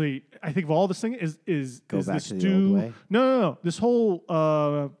point, actually, I think of all this thing is Go back this to the old way? No. This whole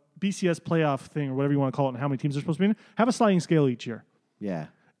BCS playoff thing or whatever you want to call it, and how many teams are supposed to be in, have a sliding scale each year. Yeah.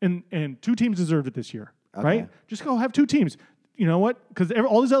 And 2 teams deserved it this year, Okay. right? Just go have 2 teams. you know what? Because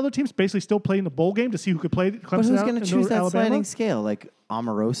all these other teams basically still playing the bowl game to see who could play Clemson. But who's going to choose that Alabama. sliding scale? Like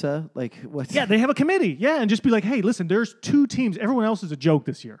Omarosa? Like what? Yeah, they have a committee. Yeah, and just be like, hey, listen, there's 2 teams. Everyone else is a joke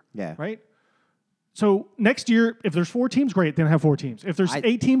this year. Yeah. Right? So next year, if there's 4 teams, great, then have 4 teams. If there's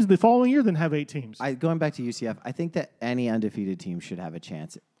 8 teams the following year, then have 8 teams. Going back to UCF, I think that any undefeated team should have a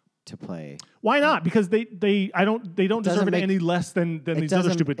chance to play. Why not? Because they don't deserve it make- any less than these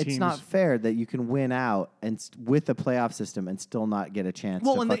other stupid teams. It's not fair that you can win out and with the playoff system and still not get a chance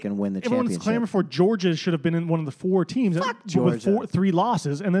to fucking win the everyone's championship. clamoring for Georgia should have been in one of the 4 teams with Georgia. 3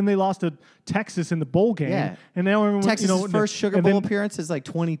 losses, and then they lost to Texas in the bowl game. Yeah. And now everyone, Texas' first Sugar and Bowl then- appearance is like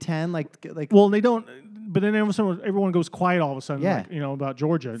 2010. Like Well, they don't. But then everyone goes quiet all of a sudden, Yeah. about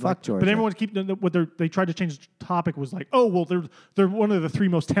Georgia. Fuck Georgia. But everyone they tried to change the topic was like, oh well, they're one of the 3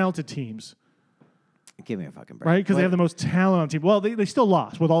 most talented teams, give me a fucking break. right? Because they What- have the most talent on the team. Well, they still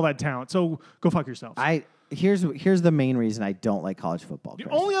lost with all that talent, so go fuck yourselves. Here's the main reason I don't like college football. The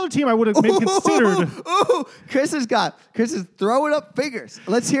Chris. only other team I would have maybe considered Ooh, Chris is throwing up fingers.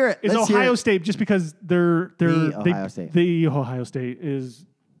 Let's hear it. is Let's hear Ohio it. State, just because The Ohio State. The Ohio State is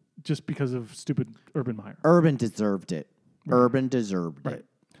just because of stupid Urban Meyer. Urban deserved it. Urban deserved Right.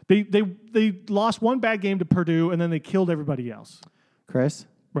 it. They lost one bad game to Purdue, and then they killed everybody else. Chris,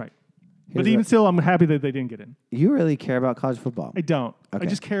 Right. But Here's even what- still, I'm happy that they didn't get in. you really care about college football. I don't. Okay. I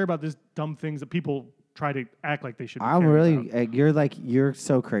just care about this dumb things that people try to act like they should. Be I'm caring really. about. You're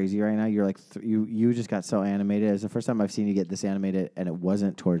so crazy right now. You're like you just got so animated. It's the first time I've seen you get this animated, and it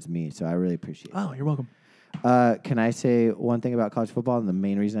wasn't towards me. So I really appreciate it. Oh, you're welcome. Can I say one thing about college football and the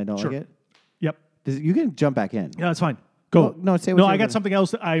main reason I don't Sure. like it? Yep. You can jump back in. Yeah, that's fine. Go. Well, no, say what No, you're I got gonna- something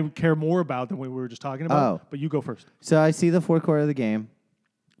else that I care more about than what we were just talking about. Oh. But you go first. So I see the fourth quarter of the game.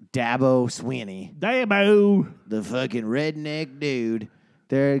 Dabo Swinney, Dabo. the fucking redneck dude.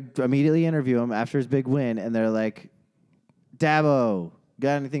 They immediately interview him after his big win, and they're like, Dabo,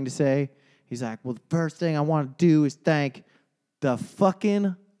 got anything to say? He's like, well, the first thing I want to do is thank the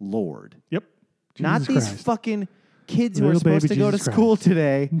fucking Lord. Yep. Not Jesus these Christ. fucking kids who are Little supposed baby to go to Jesus school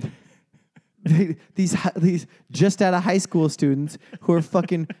today. These just out of high school students who are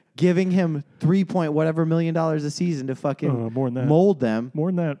fucking giving him $3 whatever million a season to fucking more than that. mold them. More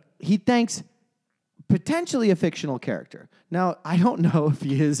than that. He thanks potentially a fictional character. Now, I don't know if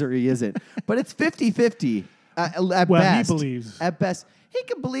he is or he isn't, but it's 50-50 at Well, best. he believes. At best. He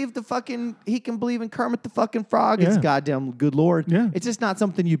can believe in Kermit the fucking Frog. It's Yeah. goddamn good Lord. Yeah. It's just not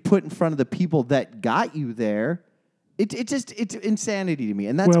something you put in front of the people that got you there. It's insanity to me.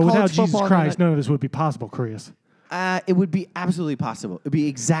 And that's Well, college without Jesus football. Christ, none of this would be possible, Chris. It would be absolutely possible. It would be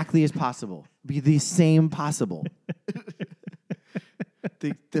exactly as possible. Be the same possible.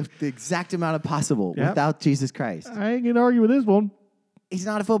 the exact amount of possible Yep. without Jesus Christ. I ain't going to argue with this one. He's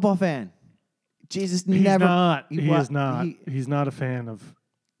not a football fan. Jesus He's never. not. He wa- is not. He's not a fan of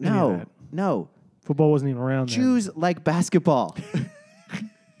any of No, that. no. Football wasn't even around then. Choose like basketball.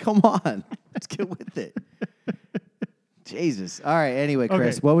 Come on, let's get with it. Jesus. All right. Anyway,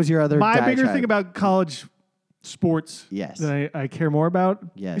 Chris, Okay. what was your other? My bigger diatribe? thing about college sports Yes. that I care more about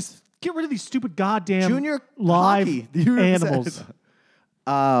Yes. is get rid of these stupid goddamn Junior live hockey. You were upset animals. about-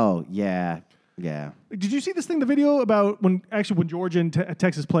 Oh yeah, yeah. Did you see this thing, the video about when Georgia and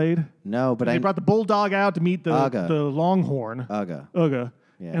Texas played? No, but They brought the bulldog out to meet the Ugga. longhorn. Ugga.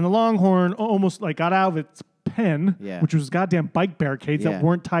 Yeah. And the longhorn almost like got out of its pen, Yeah. which was goddamn bike barricades Yeah. that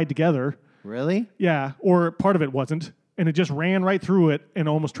weren't tied together. Really? Yeah, or part of it wasn't. And it just ran right through it and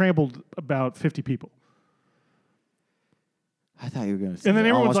almost trampled about 50 people. I thought you were going to say. And then you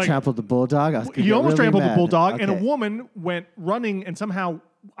everyone's almost like- trampled the bulldog. I was gonna You get almost really trampled mad. the bulldog, and a Okay. woman went running, and somehow,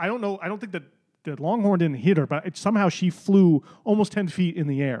 I don't think that the longhorn didn't hit her, but somehow she flew almost 10 feet in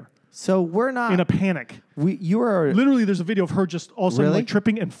the air So we're not. in a panic. You are. Literally, there's a video of her just all of a sudden Really? like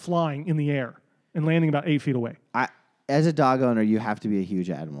tripping and flying in the air and landing about 8 feet away. As a dog owner, you have to be a huge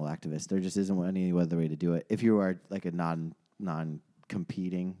animal activist. There just isn't any other way to do it. If you are like a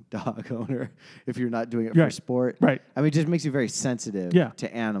non-competing dog owner, if you're not doing it for Right. sport, Right. I mean, it just makes you very sensitive Yeah.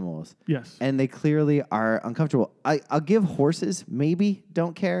 to animals. Yes. And they clearly are uncomfortable. I'll give horses maybe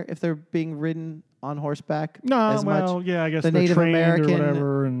don't care if they're being ridden on horseback No, as well, much. yeah, I guess the they're Native trained American, or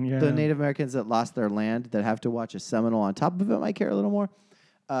whatever, and yeah. the Native Americans that lost their land that have to watch a Seminole on top of it might care a little more.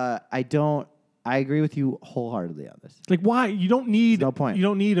 I agree with you wholeheartedly on this. Like, why? You don't need. no point. You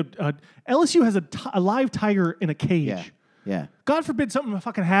don't need a LSU has a live tiger in a cage. Yeah, yeah, God forbid something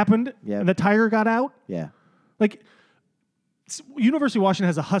fucking happened Yeah. and the tiger got out. yeah. Like, University of Washington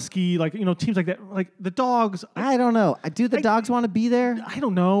has a husky. Like, teams like that. Like the dogs. I don't know. Do the dogs want to be there? I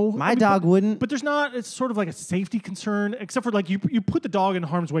don't know. My dog wouldn't. But there's not. It's sort of like a safety concern, except for like you put the dog in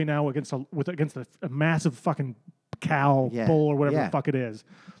harm's way now against a massive fucking cow Yeah. bull or whatever Yeah. the fuck it is.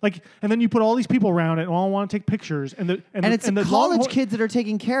 Like, and then you put all these people around it and all want to take pictures. And it's the college Longhorn- kids that are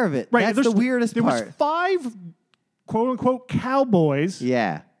taking care of it. Right, That's there's- the weirdest there part. was 5 quote unquote cowboys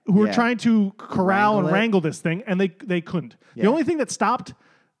Yeah. who were Yeah. trying to corral and Wrangle it. wrangle this thing, and they couldn't. Yeah. The only thing that stopped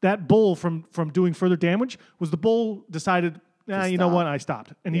that bull from doing further damage was the bull decided, you know stop. what, I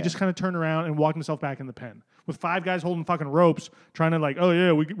stopped. And he Yeah. just kind of turned around and walked himself back in the pen. With 5 guys holding fucking ropes, trying to like, oh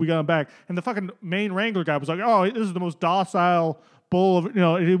yeah, we got him back. And the fucking main wrangler guy was like, oh, this is the most docile bull of,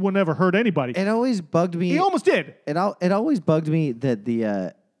 it would never hurt anybody. It always bugged me. He almost did. It always bugged me that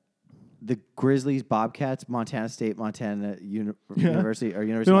the Grizzlies, Bobcats, Montana State, Montana University or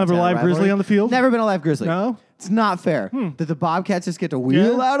University. They don't have a of Montana live grizzly rivalry. on the field? Never been a live grizzly. No? It's not fair that the Bobcats just get to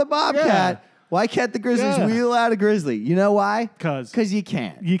wheel Yeah. out a Bobcat. Yeah. Why can't the Grizzlies Yeah. wheel out a Grizzly? You know why? 'Cause you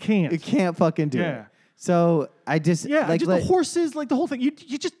can't. you can't. You can't fucking do Yeah. it. So I just Yeah, like just let- the horses, like the whole thing. You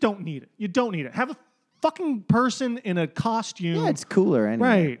just don't need it. You don't need it. Have a fucking person in a costume. yeah, it's cooler anyway.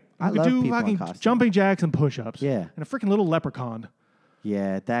 right. I You could love do people in fucking costume. jumping jacks and push-ups. Yeah. And a freaking little leprechaun.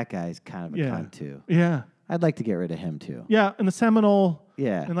 Yeah, that guy's kind of a Yeah. cunt too. Yeah. I'd like to get rid of him too. Yeah, and the Seminole.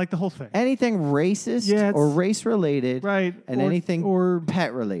 Yeah. And like the whole thing. Anything racist Yeah, it's- or race related, Right, and or- anything or-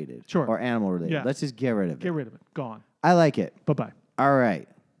 pet related, Sure. or animal related. Yeah. Let's just get rid of it. Get rid of it. Gone. I like it. Bye-bye. All right,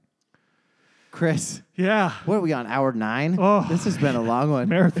 Chris. Yeah. What are we on? Hour 9? Oh. This has been a long one.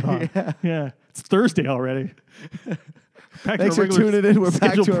 Marathon. Yeah. It's Thursday already. Back Thanks to for our regular tuning in. We're back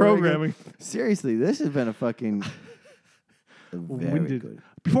scheduled to our programming. regular- Seriously, this has been a fucking very Winded. good.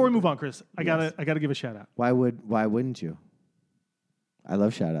 Before we move on, Chris, I Yes. gotta give a shout out. Why wouldn't you? I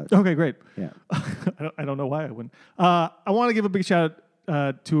love shout outs. Okay, great. Yeah. I don't know why I wouldn't. I want to give a big shout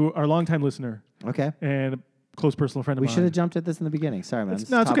out to our longtime listener Okay. and a close personal friend of We mine. should have jumped at this in the beginning. Sorry, man. It's, This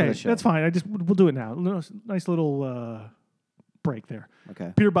no, is it's top of okay. the show. That's fine. We'll do it now. Nice little break there.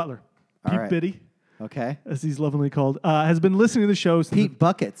 Okay. Peter Butler, All Pete right. Biddy, Okay. as he's lovingly called, has been listening to the show since Pete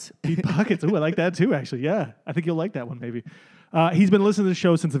Buckets. Pete Buckets. Ooh, I like that too, actually. Yeah. I think you'll like that one, maybe. He's been listening to the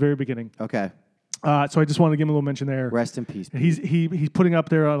show since the very beginning. Okay. So I just wanted to give him a little mention there. Rest in peace. Pete. He's putting up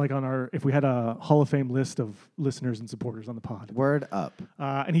there like on our, if we had a Hall of Fame list of listeners and supporters on the pod. Word up.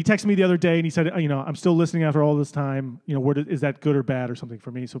 And he texted me the other day and he said, I'm still listening after all this time. Is that good or bad or something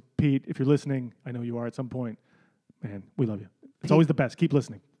for me? So Pete, if you're listening, I know you are at some point. Man, we love you. It's always the best. Keep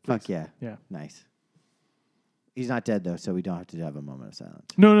listening. Fuck yeah. Yeah. Nice. He's not dead though, so we don't have to have a moment of silence.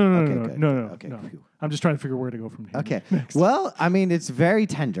 No. Okay, good, No. good. Okay, no. phew. I'm just trying to figure where to go from here. Okay. Next. Well, I mean, it's very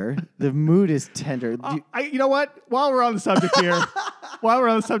tender. The mood is tender. You know what? While we're on the subject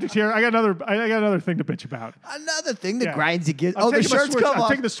here, I got another thing to bitch about. Another thing that Yeah. grinds you get. I'm Oh, the taking my shirt's switch- come I'm off.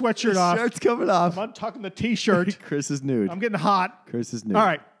 taking the sweatshirt The off. shirt's coming off. I'm untucking the T-shirt. Chris is nude. I'm getting hot. Chris is nude. All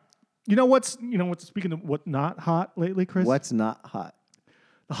right. You know what's speaking of what not hot lately, Chris? What's not hot?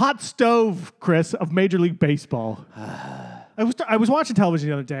 The hot stove, Chris, of Major League Baseball. I was watching television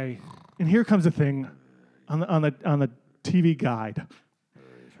the other day, and here comes the thing on the TV guide.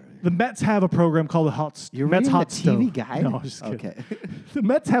 The Mets have a program called the You're Mets reading Hot the Stove. TV guide? No, I'm just kidding. Okay. The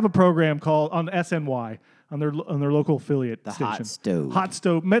Mets have a program called on SNY on their local affiliate The station. Hot Stove. Hot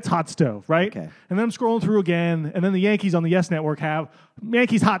Stove. Mets Hot Stove, right? Okay. And then I'm scrolling through again, and then the Yankees on the Yes Network have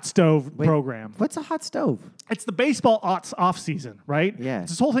Yankees Hot Stove program. What's a hot stove? It's the baseball off season, right? Yeah.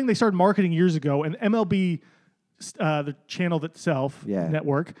 It's this whole thing they started marketing years ago, and MLB, the channel itself, Yeah.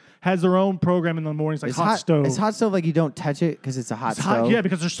 network, has their own program in the mornings, like Is hot stove. Is hot stove like you don't touch it because it's a hot It's stove? hot, yeah,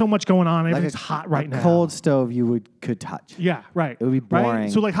 because there's so much going on. Like Everything's hot right a now. cold stove you could touch. Yeah, right. It would be Right?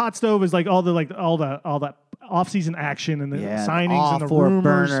 boring. So like hot stove is like all the off-season action and the Yeah, signings all and the four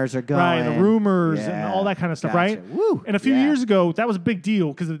rumors, burners are right? And going. the rumors Yeah, and all that kind of stuff, gotcha. right? Woo, And a few yeah. years ago, that was a big deal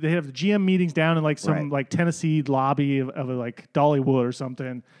because they have the GM meetings down in like some Right. like Tennessee lobby of like Dollywood or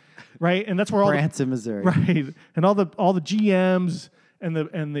something, right? And that's where all the, Branson, Missouri. right, and all the GMs and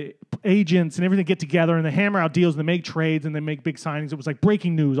the agents and everything get together and they hammer out deals and they make trades and they make big signings. It was like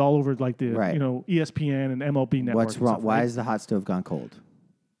breaking news all over like the Right. ESPN and MLB network. What's and wrong? stuff, Why right? is the hot stove gone cold?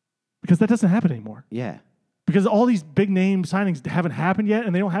 Because that doesn't happen anymore. Yeah. Because all these big name signings haven't happened yet,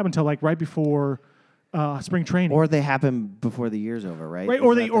 and they don't happen until like right before spring training. Or they happen before the year's over, right? Right, Isn't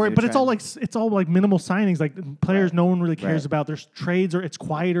that the new but it's all trend? like it's all like minimal signings. Like players, Right. no one really cares Right. about. There's trades, or it's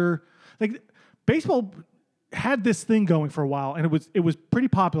quieter. Like baseball had this thing going for a while, and it was pretty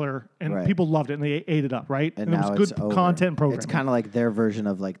popular, and Right. people loved it, and they ate it up, right? And it now was good it's over. content and programming. It's kind of like their version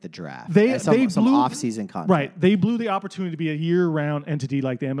of like the draft. They- And some they blew- off-season content. Right, they blew the opportunity to be a year-round entity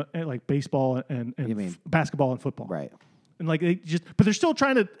like like baseball and You mean- basketball and football. Right. And like but they're still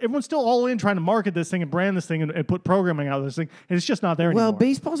everyone's still all in trying to market this thing and brand this thing and put programming out of this thing, and it's just not there Well, anymore.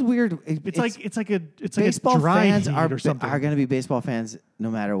 baseball's weird. It's like baseball a dry fans heat are or something. going to be baseball fans no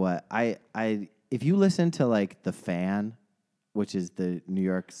matter what. I if you listen to like The Fan, which is the New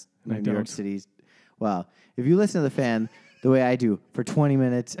York don't. City's, well, if you listen to The Fan the way I do for 20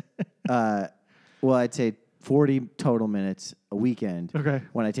 minutes, well, I'd say 40 total minutes a weekend. Okay.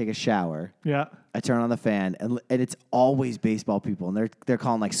 When I take a shower, Yeah. I turn on The Fan, and it's always baseball people, and they're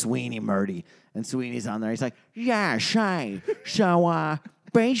calling like Sweeney Murdy, and Sweeney's on there. He's like, yeah, Shay, so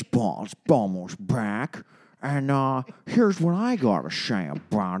baseball's almost back, and here's what I gotta say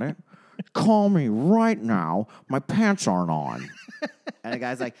about it. Call me right now. My pants aren't on. And the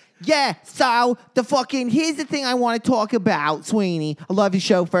guy's like, yeah, so here's the thing I want to talk about, Sweeney. I love your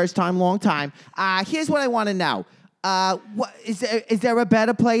show, first time, long time. Here's what I want to know. What is there a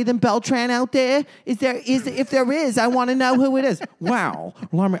better player than Beltran out there? If there is, I want to know who it is. Wow.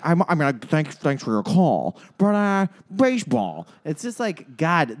 Thanks for your call. But baseball. It's just like,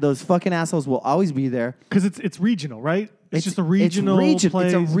 God, those fucking assholes will always be there. Because it's regional, right? It's just a regional place.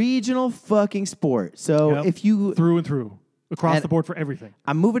 It's a regional fucking sport. So Yep. if you through and through. Across And- the board for everything.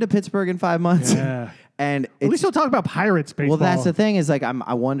 I'm moving to Pittsburgh in 5 months. Yeah. And At least don't talk about Pirates baseball. well, that's the thing is like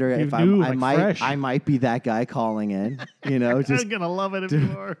I wonder if new, I like, might fresh. I might be that guy calling in, you know, just I'm going to love it if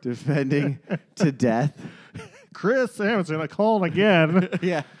you are. defending to death. Chris Samuelson, I called again.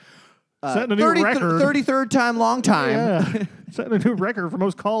 Yeah. Setting a new record. 33rd time, long time. Yeah. Setting a new record for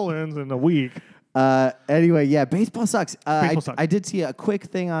most call-ins in a week. Anyway, yeah, baseball sucks. Baseball sucks. I did see a quick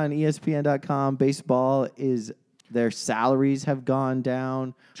thing on ESPN.com. Baseball is their salaries have gone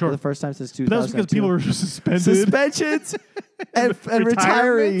down for the first time since 2002. But that's because people are suspended. Suspensions and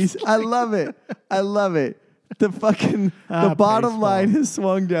retirees. I love it. I love it. The fucking the bottom baseball. line has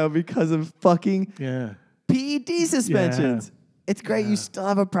swung down because of fucking Yeah. PED suspensions. It's great. You still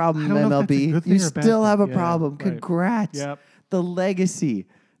have a problem, I don't know if that's a MLB. good thing You or a bad still have a thing. Yeah, problem. right. Congrats. Yep. The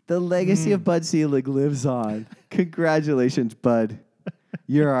legacy of Bud Selig lives on. Congratulations, Bud.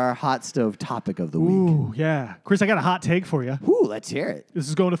 You're our hot stove topic of the week. Ooh, yeah. Chris, I got a hot take for you. Ooh, let's hear it. This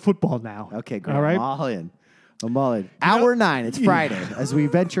is going to football now. Okay, great. All right. I'm all in. I'm all in. Hour 9. It's Friday as we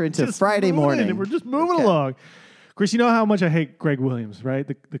venture into Just Friday moving morning. in. We're just moving Okay. along. Chris, you know how much I hate Greg Williams, right?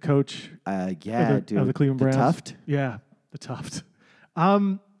 The coach Yeah, of the Cleveland Browns. Tuft. Yeah, the Tuft. I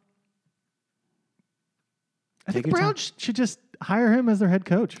think the your Browns should just hire him as their head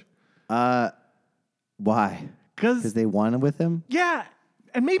coach. Why? Because Because they won with him? yeah,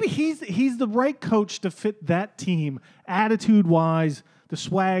 and maybe he's the right coach to fit that team, attitude wise, the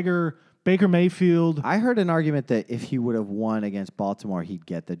swagger, Baker Mayfield. I heard an argument that if he would have won against Baltimore, he'd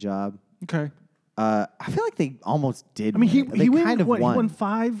get the job. Okay, I feel like they almost did. I mean win. They he win, kind of what, won. He won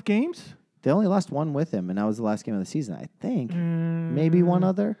 5 games. They only lost one with him, and that was the last game of the season, I think. Maybe one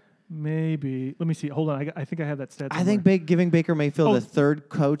other. Maybe. Let me see. Hold on. I think I have that stat. I think giving Baker Mayfield a third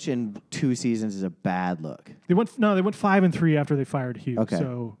coach in 2 seasons is a bad look. They went 5-3 after they fired Hugh. Okay.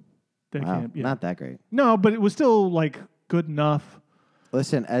 So they Wow, can't. Yeah. not that great. No, but it was still like good enough.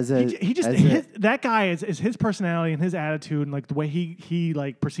 Listen, That guy is his personality and his attitude and like the way he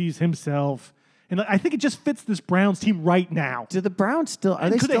like perceives himself. And like, I think it just fits this Browns team right now. do the Browns still are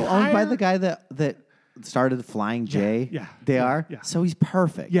And they could they still owned by hire- the guy that started the Flying J? yeah, They yeah, are? yeah. So he's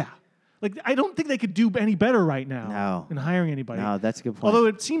perfect. Yeah. Like I don't think they could do any better right now No. in hiring anybody. No, that's a good point. Although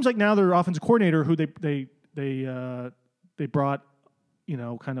it seems like now their offensive coordinator, who they brought,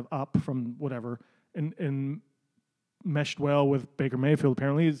 kind of up from whatever, and meshed well with Baker Mayfield.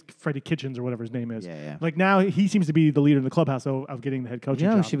 Apparently, is Freddie Kitchens or whatever his name is. Yeah. Like now he seems to be the leader in the clubhouse of getting the head coaching you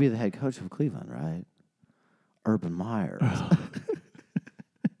know who job. should be the head coach of Cleveland, right? Urban Meyer.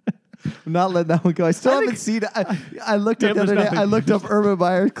 I'm not letting that one go. I still haven't seen it. I looked up the there's other day. nothing. I looked up Urban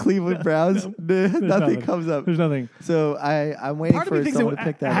Meyer, Cleveland Browns. Nothing nothing. comes up. There's nothing. So I'm waiting Part of me for thinks someone it to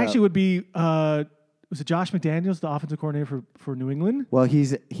pick that actually up. would be was it Josh McDaniels, the offensive coordinator for New England? Well,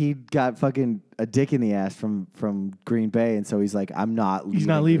 he got fucking a dick in the ass from Green Bay, and so he's like, I'm not leaving. He's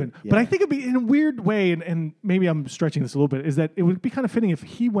not leaving. Yeah. But I think it'd be in a weird way, and maybe I'm stretching this a little bit, is that it would be kind of fitting if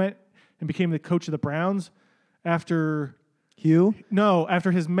he went and became the coach of the Browns after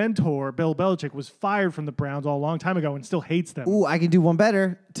his mentor, Bill Belichick, was fired from the Browns a long time ago and still hates them. Ooh, I can do one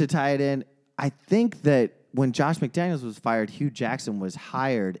better to tie it in. I think that when Josh McDaniels was fired, Hugh Jackson was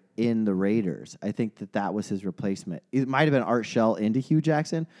hired in the Raiders. I think that was his replacement. It might have been Art Shell into Hugh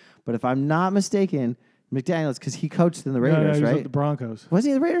Jackson, but if I'm not mistaken, McDaniels, because he coached in the No, Raiders, he was right? with the Broncos. Was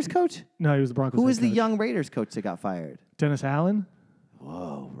he the Raiders coach? No, he was the Broncos. Who head was the coach. young Raiders coach that got fired? Dennis Allen?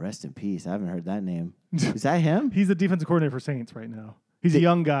 Whoa, rest in peace. I haven't heard that name. Is that him? He's the defensive coordinator for Saints right now. He's a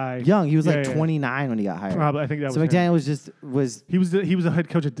young guy. Young. He was Yeah, like yeah. 29 when he got hired. Probably. I think that So was him. McDaniel was He was the head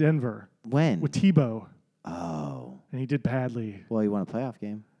coach at Denver when? with Tebow, Oh. and he did badly. Well, he won a playoff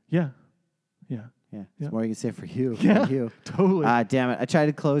game. Yeah. Yeah. Yeah. It's more you can say for you. Yeah, For you. totally. Damn it. I tried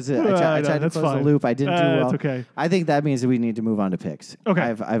to close it. I No, tried to that's close fine. the loop. I didn't do well. It's okay. I think that means that we need to move on to picks. Okay.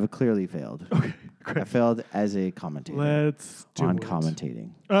 I've clearly failed. Okay, I great. failed as a commentator Let's do on it. commentating.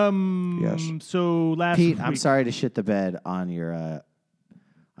 Yes. So last Pete, week, I'm sorry to shit the bed on your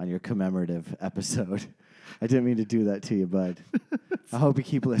commemorative episode. I didn't mean to do that to you, bud. I hope you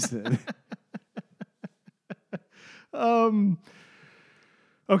keep listening.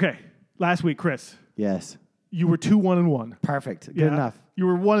 Okay. Last week, Chris, Yes. you were 2-1-1. Perfect. Good Yeah. enough. You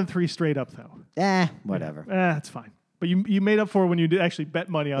were 1-3 straight up though. Whatever. That's fine. But you made up for it when you did actually bet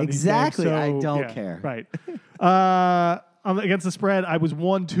money on Exactly. these games, I so, don't yeah, care. Right. Against the spread, I was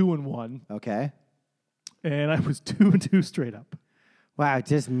 1-2-1, Okay. and I was 2-2 straight up. Wow,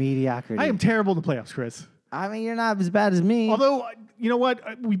 just mediocrity. I am terrible in the playoffs, Chris. I mean, you're not as bad as me. Although, you know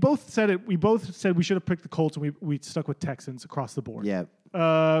what? We both said it. We both said we should have picked the Colts, and we stuck with Texans across the board. Yeah.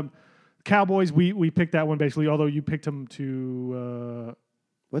 Cowboys, we picked that one basically, although you picked them to...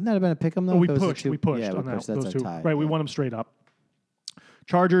 Wouldn't that have been a pick 'em though? we if it was a pushed. two- We pushed yeah, on we pushed. that, That's those a two. tie. Right, we yeah. won them straight up.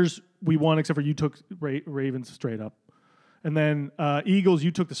 Chargers, we won, except for you took Ravens straight up. And then Eagles, you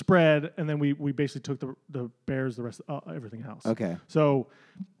took the spread, and then we basically took the Bears, the rest, everything else. Okay. So,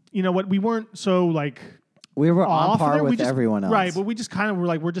 you know what? We weren't so like We were on off par there. We with just, everyone else. right? But we just kind of were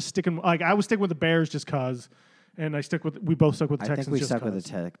like, we're just sticking. Like I was sticking with the Bears just cause, and we both stuck with the I Texans. think we just stuck with 'cause.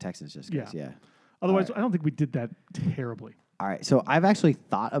 the Texans just because. Yeah. Otherwise, All I don't think we did that terribly. All right. So I've actually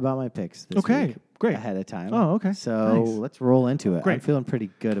thought about my picks this Okay, week great. ahead of time. Oh, okay. So Nice. let's roll into it. I'm Great. feeling pretty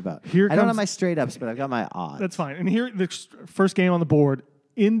good about Here I don't have comes- my straight ups, but I've got my odds. That's fine. And here, the first game on the board: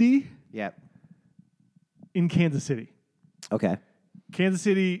 Indy Yep. in Kansas City. Okay. Kansas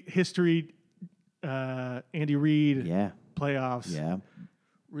City history. Andy Reid. Yeah. Playoffs. Yeah.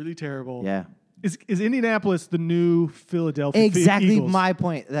 Really terrible. Yeah. Is Indianapolis the new Philadelphia Exactly Eagles? my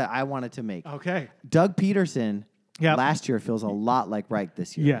point that I wanted to make. Okay. Doug Peterson Yep. last year feels a lot like Reich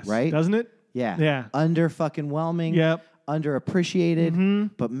this year. Yes. Right? Doesn't it? Yeah. Yeah. Under fucking whelming. Yep.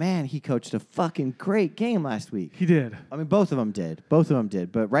 Underappreciated. But man, he coached a fucking great game last week. He did. I mean, both of them did.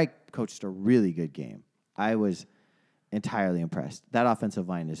 But Reich coached a really good game. I was entirely impressed. That offensive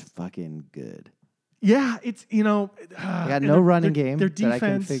line is fucking good. Yeah, it's They got and no running their game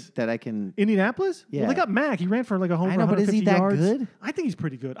defense. that I can. Indianapolis? Yeah. Well, they got Mack. He ran for like a home I run, know, but is he 150 that yards. good? I think he's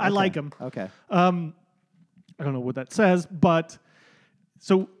pretty good. I like him. Okay. I don't know what that says, but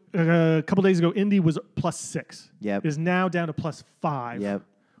so a couple days ago, Indy was +6. Yep. Is now down to +5. Yep.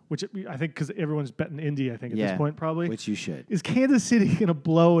 Which I think because everyone's betting Indy, I think at Yeah. this point probably. Which you should. Is Kansas City going to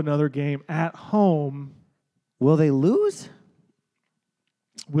blow another game at home? Will they lose?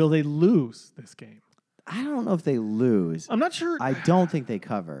 Will they lose this game? I don't know if they lose. I'm not sure. I don't think they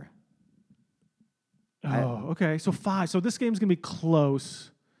cover. Okay. So 5. So this game's going to be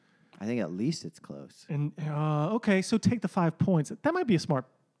close. I think at least it's close. And okay, so take the 5 points. That might be a smart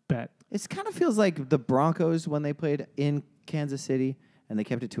bet. It kind of feels like the Broncos when they played in Kansas City and they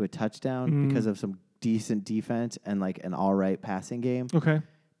kept it to a touchdown because of some decent defense and like an all right passing game. Okay.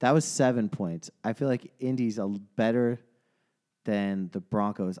 That was 7 points. I feel like Indy's better than the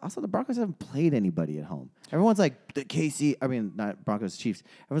Broncos. Also, the Broncos haven't played anybody at home. Everyone's like, not Broncos, Chiefs.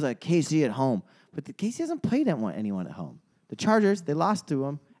 Everyone's like, KC at home. But the KC hasn't played anyone at home. The Chargers, they lost to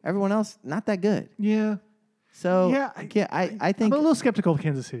them. Everyone else, not that good. Yeah. So, Yeah, I think I'm a little skeptical of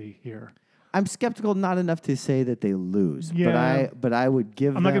Kansas City here. I'm skeptical not enough to say that they lose. Yeah. But I would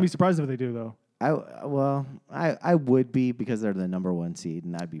give I'm not going to them- be surprised if they do, though. I would be because they're the number 1 seed,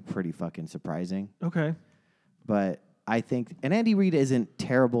 and that'd be pretty fucking surprising. Okay. But I think, and Andy Reid isn't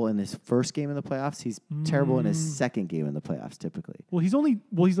terrible in his first game in the playoffs. He's terrible in his second game in the playoffs, typically. Well, he's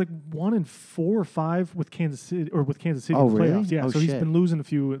like 1-4 or 5 with Kansas City Oh, in the playoffs. really? Yeah, Oh, so he's shit. been losing a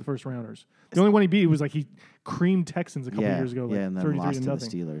few at the first rounders. The only one he beat was like he creamed Texans a couple years ago, like and then 33 lost to to the nothing.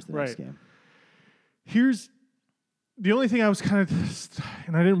 Steelers the Right. next game. Here's the only thing I was kind of,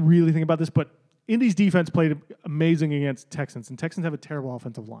 and I didn't really think about this, but Indy's defense played amazing against Texans, and Texans have a terrible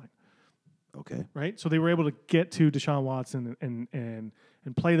offensive line, Okay. right? So they were able to get to Deshaun Watson and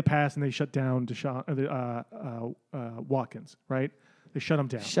play the pass, and they shut down Watkins, right? They shut him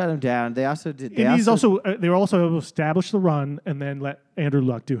down. Shut him down. They also did. And they were also able to establish the run and then let Andrew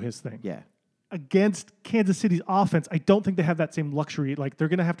Luck do his thing. Yeah. Against Kansas City's offense, I don't think they have that same luxury. Like they're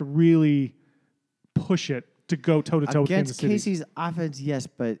going to have to really push it to go toe to toe with Kansas Against City. Casey's offense, yes,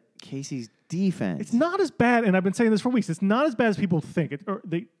 but Casey's defense. It's not as bad, and I've been saying this for weeks. It's not as bad as people think.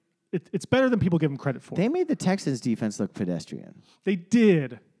 It's better than people give them credit for. They made the Texans defense look pedestrian. They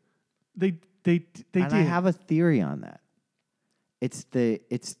did. They And did. I have a theory on that. It's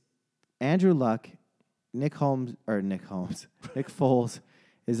Andrew Luck, Nick Foles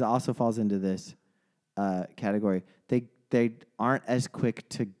also falls into this. category. They aren't as quick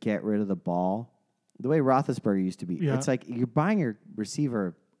to get rid of the ball the way Roethlisberger used to be. Yeah. It's like you're buying your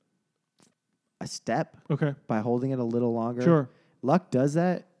receiver a step Okay. by holding it a little longer. Sure. Luck does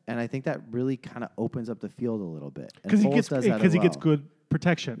that, and I think that really kind of opens up the field a little bit. And Because he Foles gets does that because he as gets well. good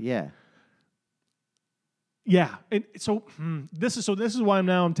protection. Yeah. Yeah. And so this is why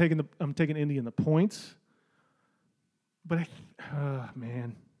I'm taking Indy in the points. But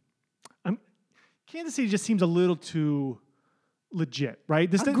man, Kansas City just seems a little too legit,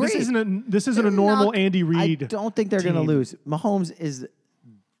 right? This Agreed. isn't a normal Andy Reid. I don't think they're going to team. lose. Mahomes is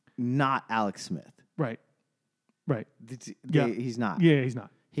not Alex Smith. Right. Right. Yeah. He's not. Yeah, he's not.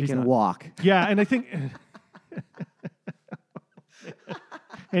 He He's can not. walk. Yeah, and I think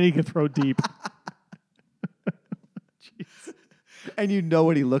and he can throw deep. And you know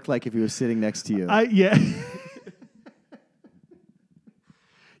what he looked like if he was sitting next to you. Yeah.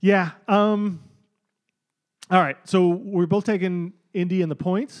 Yeah. All right. So we're both taking Indy in the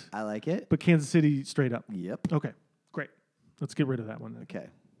points, I like it. but Kansas City straight up. Yep. Okay. Great. Let's get rid of that one. Then. Okay.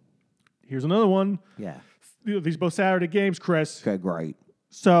 Here's another one. Yeah. These both Saturday games, Chris. Okay, great.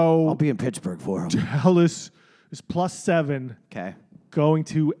 So I'll be in Pittsburgh for him. Dallas is +7 Okay. going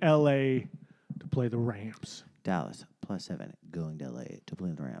to LA to play the Rams. Dallas +7 going to LA to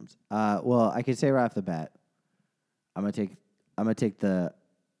play the Rams. Well, I can say right off the bat, I'm gonna take the.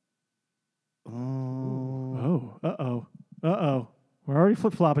 Oh, uh-oh. We're already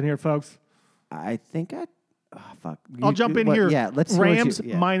flip-flopping here, folks. I think I. Oh, fuck. I'll jump in here. Yeah, let's see what Rams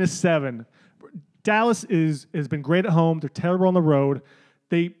you- yeah. -7. Dallas has been great at home. They're terrible on the road.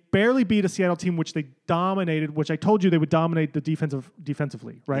 They barely beat a Seattle team, which they dominated, which I told you they would dominate the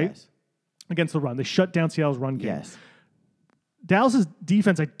defensively, right? Yes. Against the run. They shut down Seattle's run game. Yes. Dallas's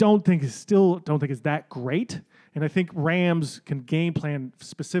defense, I don't think is that great. And I think Rams can game plan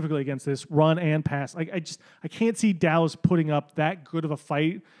specifically against this run and pass. I can't see Dallas putting up that good of a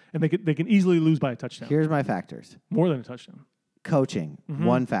fight, and they can easily lose by a touchdown. Here's my factors. More than a touchdown. Coaching, Mm-hmm.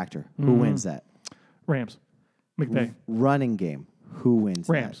 one factor. Who wins that? Rams. McVay. Running game. Who wins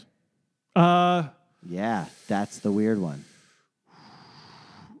Rams. that? Yeah, that's the weird one.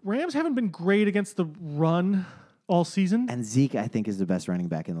 Rams haven't been great against the run all season. And Zeke, I think, is the best running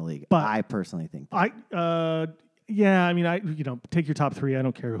back in the league. But- I personally think that. Take your top three. I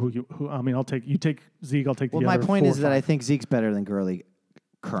don't care who. I'll take you. Take Zeke. I'll take Well, the my other point 4 is or that 5. I think Zeke's better than Gurley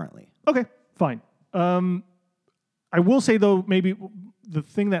currently. Okay, fine. I will say though, maybe the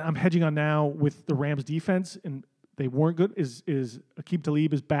thing that I'm hedging on now with the Rams defense, and they weren't good, is Aqib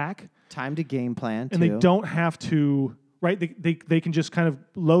Talib is back, Time to game plan, and they don't have to. Right, they can just kind of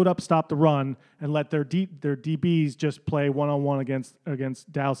load up, stop the run, and let their DBs just play one-on-one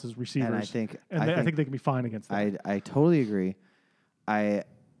against Dallas's receivers. And I think they can be fine against that. I totally agree.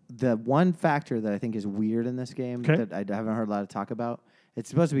 The one factor that I think is weird in this game Okay. that I haven't heard a lot of talk about, it's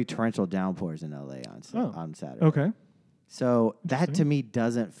supposed to be torrential downpours in LA on Saturday. Okay. So that to me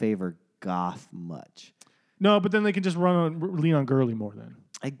doesn't favor Goff much. No, but then they can just lean on Gurley more then.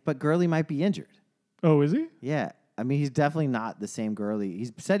 But Gurley might be injured. Oh, is he? Yeah. I mean, he's definitely not the same Gurley.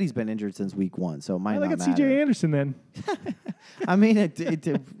 He's said he's been injured since week 1, so it might I not got matter. C.J. Anderson then. I mean,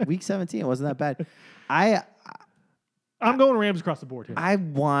 week 17 it wasn't that bad. I'm going Rams across the board here. I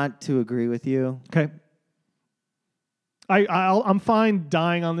want to agree with you. Okay. I'm fine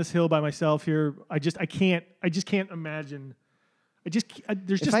dying on this hill by myself here. I just can't imagine. There's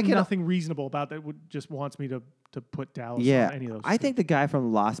just nothing reasonable about that. Would just wants me to put Dallas Yeah, on any of those. I think the guy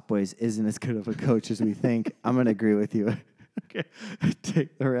from Lost Boys isn't as good of a coach as we think. I'm going to agree with you. Okay.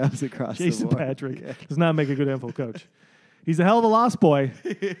 Take the Rams across Jason the board. Patrick does not make a good NFL coach. He's a hell of a lost boy.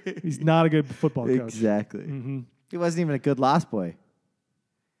 He's not a good football coach. Exactly. Mm-hmm. He wasn't even a good Lost Boy.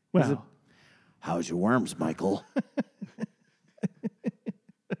 Well, How's your worms, Michael?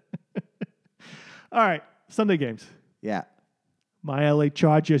 all right. Sunday games. Yeah. My LA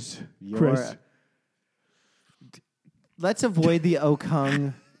Chargers, Chris. Let's avoid the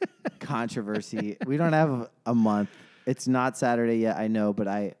Okung controversy. We don't have a month. It's not Saturday yet, I know,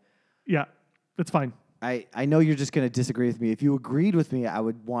 but Yeah, that's fine. I know you're just going to disagree with me. If you agreed with me, I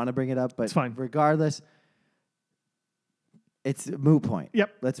would want to bring it up, but It's fine. Regardless, it's a moot point.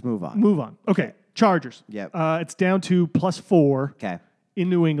 Yep. Let's move on. Move on. Okay, Chargers. Yep. It's down to +4 Okay. in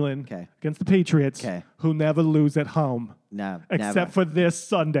New England Okay. against the Patriots, 'Kay. who never lose at home, No. except for this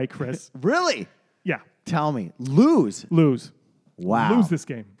Sunday, Chris. Really? Yeah, Tell me. Lose. lose. Wow. Lose this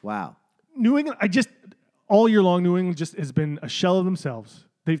game. Wow. New England, all year long, New England just has been a shell of themselves.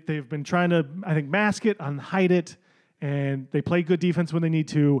 They've been trying to, I think, mask it, hide it, and they play good defense when they need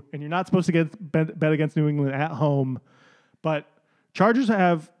to. And you're not supposed to bet against New England at home, but Chargers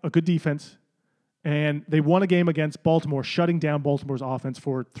have a good defense, And they won a game against Baltimore, shutting down Baltimore's offense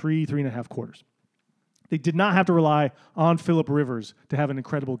for 3.5 quarters. They did not have to rely on Phillip Rivers to have an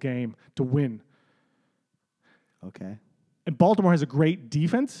incredible game to win. Okay. And Baltimore has a great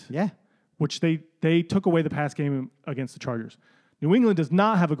defense, Yeah. which they took away the pass game against the Chargers. New England does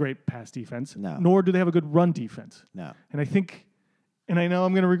not have a great pass defense, No. nor do they have a good run defense. No. And I think, and I know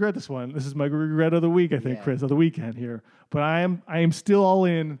I'm going to regret this one. This is my regret of the week, I think, Yeah. Chris, of the weekend here. But I am still all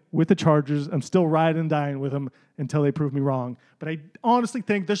in with the Chargers. I'm still riding and dying with them until they prove me wrong. But I honestly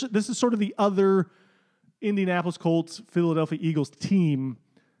think this is sort of the other Indianapolis Colts, Philadelphia Eagles team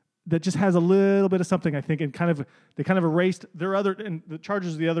that just has a little bit of something, I think, and they kind of erased their other, and the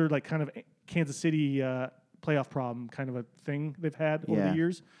Chargers are the other like kind of Kansas City playoff problem kind of a thing they've had over the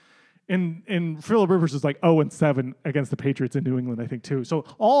years. And Phillip Rivers is like 0-7 against the Patriots in New England, I think, too. So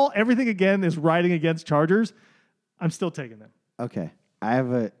everything again is riding against Chargers. I'm still taking them. Okay.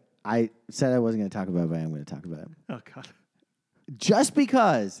 I said I wasn't going to talk about it, but I am going to talk about it. Oh God. Just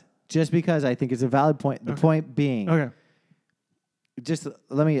because I think it's a valid point. The point being, Okay. just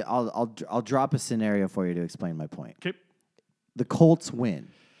let me. I'll drop a scenario for you to explain my point. Okay. The Colts win,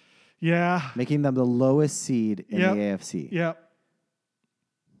 Yeah. making them the lowest seed in Yep. the AFC. Yeah.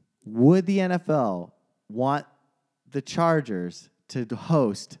 Would the NFL want the Chargers to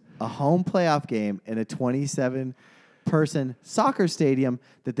host a home playoff game in a 27-person soccer stadium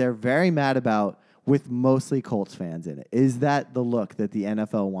that they're very mad about with mostly Colts fans in it? Is that the look that the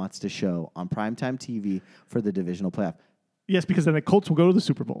NFL wants to show on primetime TV for the divisional playoff? Yes, because then the Colts will go to the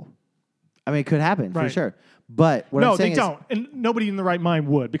Super Bowl. I mean, it could happen for Right. sure. But what No, I'm saying they don't, and nobody in the right mind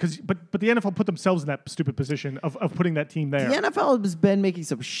would, because but the NFL put themselves in that stupid position of putting that team there. the NFL has been making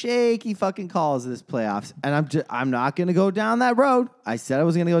some shaky fucking calls this playoffs, and I'm not going to go down that road. I said I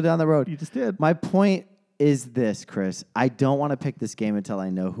was going to go down that road. You just did. My point is this, Chris. I don't want to pick this game until I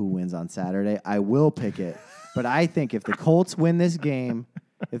know who wins on Saturday. I will pick it, but I think if the Colts win this game,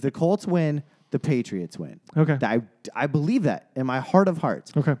 the Patriots win. Okay. I believe that in my heart of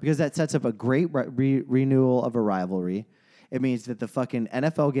hearts. Okay. Because that sets up a great renewal of a rivalry. It means that the fucking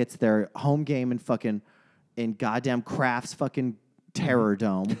NFL gets their home game in goddamn Kraft's fucking Terror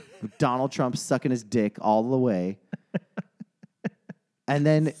Dome with Donald Trump sucking his dick all the way. And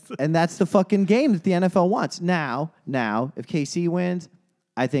that's the fucking game that the NFL wants. Now, if KC wins,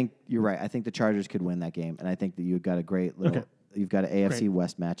 I think you're right. I think the Chargers could win that game, and I think that you've got a great little you've got an AFC Great.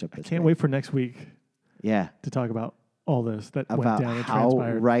 West matchup. That's Can't great. wait for next week Yeah. to talk about all this that went About down and how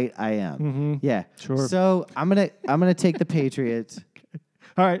transpired. right I am. Yeah. Sure. So I'm gonna take the Patriots.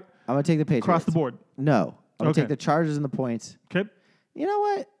 All right, I'm gonna take the Patriots. across the board. No. I'm gonna Okay. take the Chargers and the points. Okay. You know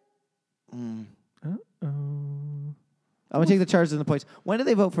what? Uh-oh. I'm gonna take the Chargers and the points. When do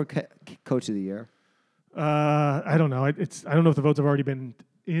they vote for Coach of the Year? I don't know. I don't know if the votes have already been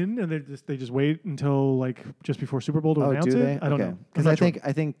in, and they just wait until like just before Super Bowl to announce do it. they? I don't Okay. know Because I think the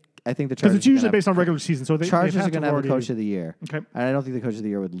Chargers. because it's usually are gonna based on regular season. So they Chargers have are going to have a already- Coach of the Year. Okay. And I don't think the Coach of the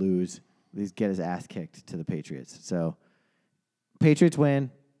Year would lose. He'd get his ass kicked to the Patriots. So Patriots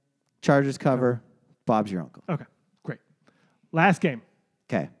win. Chargers cover. Bob's your uncle. Okay, great. Last game,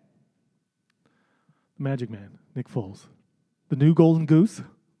 Okay. the Magic Man, Nick Foles, the new Golden Goose.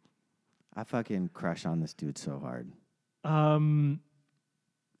 I fucking crush on this dude so hard.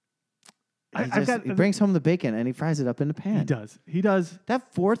 He brings home the bacon and he fries it up in the pan. He does.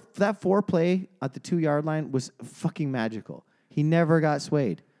 That four play at the 2-yard line was fucking magical. He never got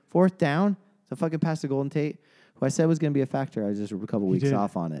swayed. Fourth down, the fucking pass to Golden Tate, who I said was going to be a factor. I was just a couple weeks did.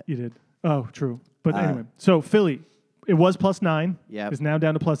 off on it. You did. Oh, true. But anyway, so Philly, it was +9. Yep. Is now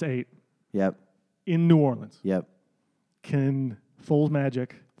down to +8 Yep. in New Orleans. Yep. Can Foles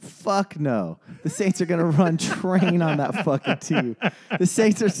magic? Fuck no. The Saints are going to run train on that fucking team. The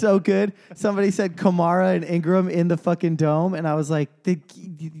Saints are so good. Somebody said Kamara and Ingram in the fucking dome, and I was like,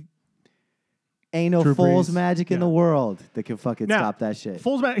 ain't no Drew Foles Brees. magic in Yeah. the world that can fucking Now, stop that shit.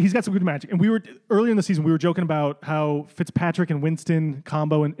 Foles, he's got some good magic. And we were earlier in the season, we were joking about how Fitzpatrick and Winston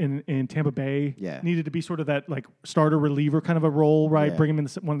combo in Tampa Bay needed to be sort of that like starter reliever kind of a role, right? Yeah. Bring him in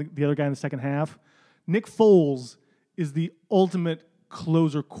the other guy in the second half. Nick Foles is the ultimate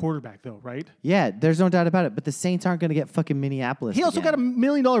closer quarterback, though, right? Yeah, there's no doubt about it. But the Saints aren't going to get fucking Minneapolis. He also again. got $1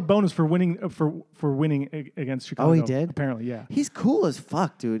 million bonus for winning against Chicago. Oh, he did? Apparently, yeah. He's cool as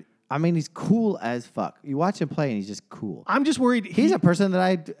fuck, dude. I mean, he's cool as fuck. You watch him play, and he's just cool. I'm just worried. He's a person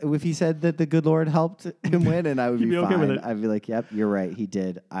that if he said that the good Lord helped him win, and I would You'd be be fine. okay with it. I'd be like, yep, you're right. He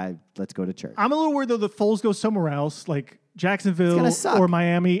did. Let's go to church. I'm a little worried, though, that Foles goes somewhere else, like Jacksonville gonna suck. or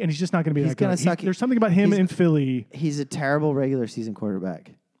Miami, and he's just not going to be He's that good. gonna suck. There's something about him He's- in Philly. He's a terrible regular season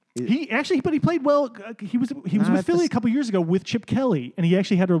quarterback. But he played well. He was Not with Philly a couple years ago with Chip Kelly, and he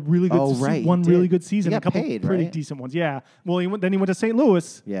actually had a really good one he really did. good season, He a got couple paid, pretty right? decent ones. Yeah. Well, then he went to St.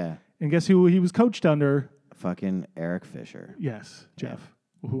 Louis, Yeah. and guess who he was coached under? Fucking Eric Fisher. Yes, Jeff.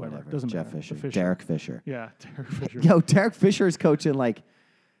 Whoever. Whatever. Doesn't Jeff matter. Fisher. Derek Fisher. Yeah, Derek Fisher. Yo, Derek Fisher is coaching like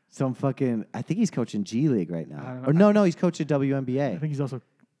some fucking. I think he's coaching G League right I now. don't know. Or no, he's coaching I WNBA. think he's also.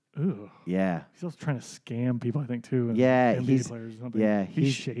 Ooh. Yeah. He's also trying to scam people, I think, too. and Yeah, NBA players or something. yeah,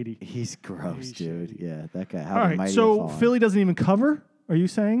 he's shady. He's gross, He's dude. shady. Yeah, that guy. How All the right, mighty so have fallen. Philly doesn't even cover. Are you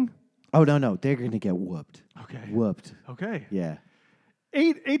saying? Oh no, they're gonna get whooped. Okay. Whooped. Okay. Yeah.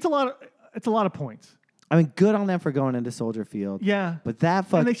 Eight's a lot. It's a lot of points. I mean, good on them for going into Soldier Field. Yeah. But that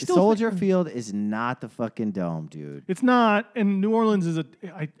And they fucking still Soldier Field is not the fucking dome, dude. It's not, and New Orleans is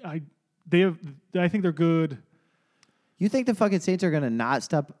I think they're good. You think the fucking Saints are gonna not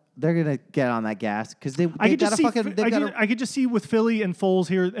stop? They're gonna get on that gas because they I could got just a see. fucking. They got I could just see with Philly and Foles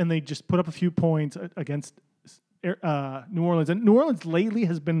here, and they just put up a few points against New Orleans. And New Orleans lately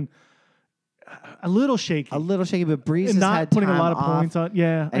has been a little shaky, but Breeze and has not had putting a time lot of off, points on.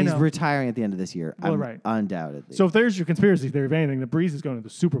 Yeah, and I he's know. retiring at the end of this year. Well, right. Undoubtedly. So if there's your conspiracy theory of anything, the Breeze is going to the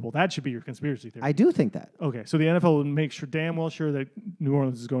Super Bowl. That should be your conspiracy theory. I do think that. Okay, so the NFL will make sure, damn well sure, that New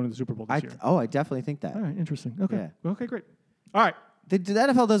Orleans is going to the Super Bowl this year. I definitely think that. All right, interesting. Okay, Yeah. okay, great. All right, The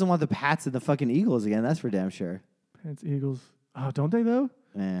NFL doesn't want the Pats and the fucking Eagles again. That's for damn sure. Pats, Eagles. Oh, don't they though?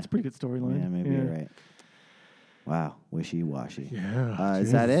 Yeah, It's a pretty good storyline. yeah, maybe you're right. Wow, wishy-washy. Yeah.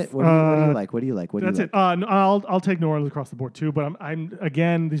 Is that it? What do you like? What do you like? What do That's you it. like? No, I'll take New Orleans across the board too. But I'm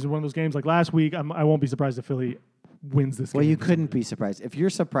again. These are one of those games like last week. I won't be surprised if Philly wins this Well, game. you couldn't be surprised. If you're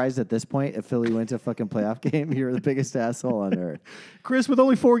surprised at this point, if Philly wins a fucking playoff game, you're the biggest asshole on earth. Chris, with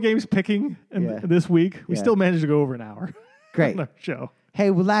only 4 games picking Yeah. this week, we Yeah. still managed to go over an hour. Great. on the show. Hey,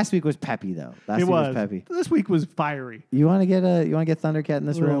 well, last week was peppy though. Last It week was was. peppy. This week was fiery. You want to get Thundercat in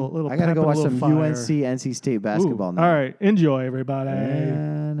this room? Little I gotta pep go and a watch little some fire. UNC NC State basketball Ooh, now. all right, enjoy everybody.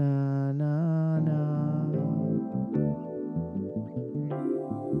 And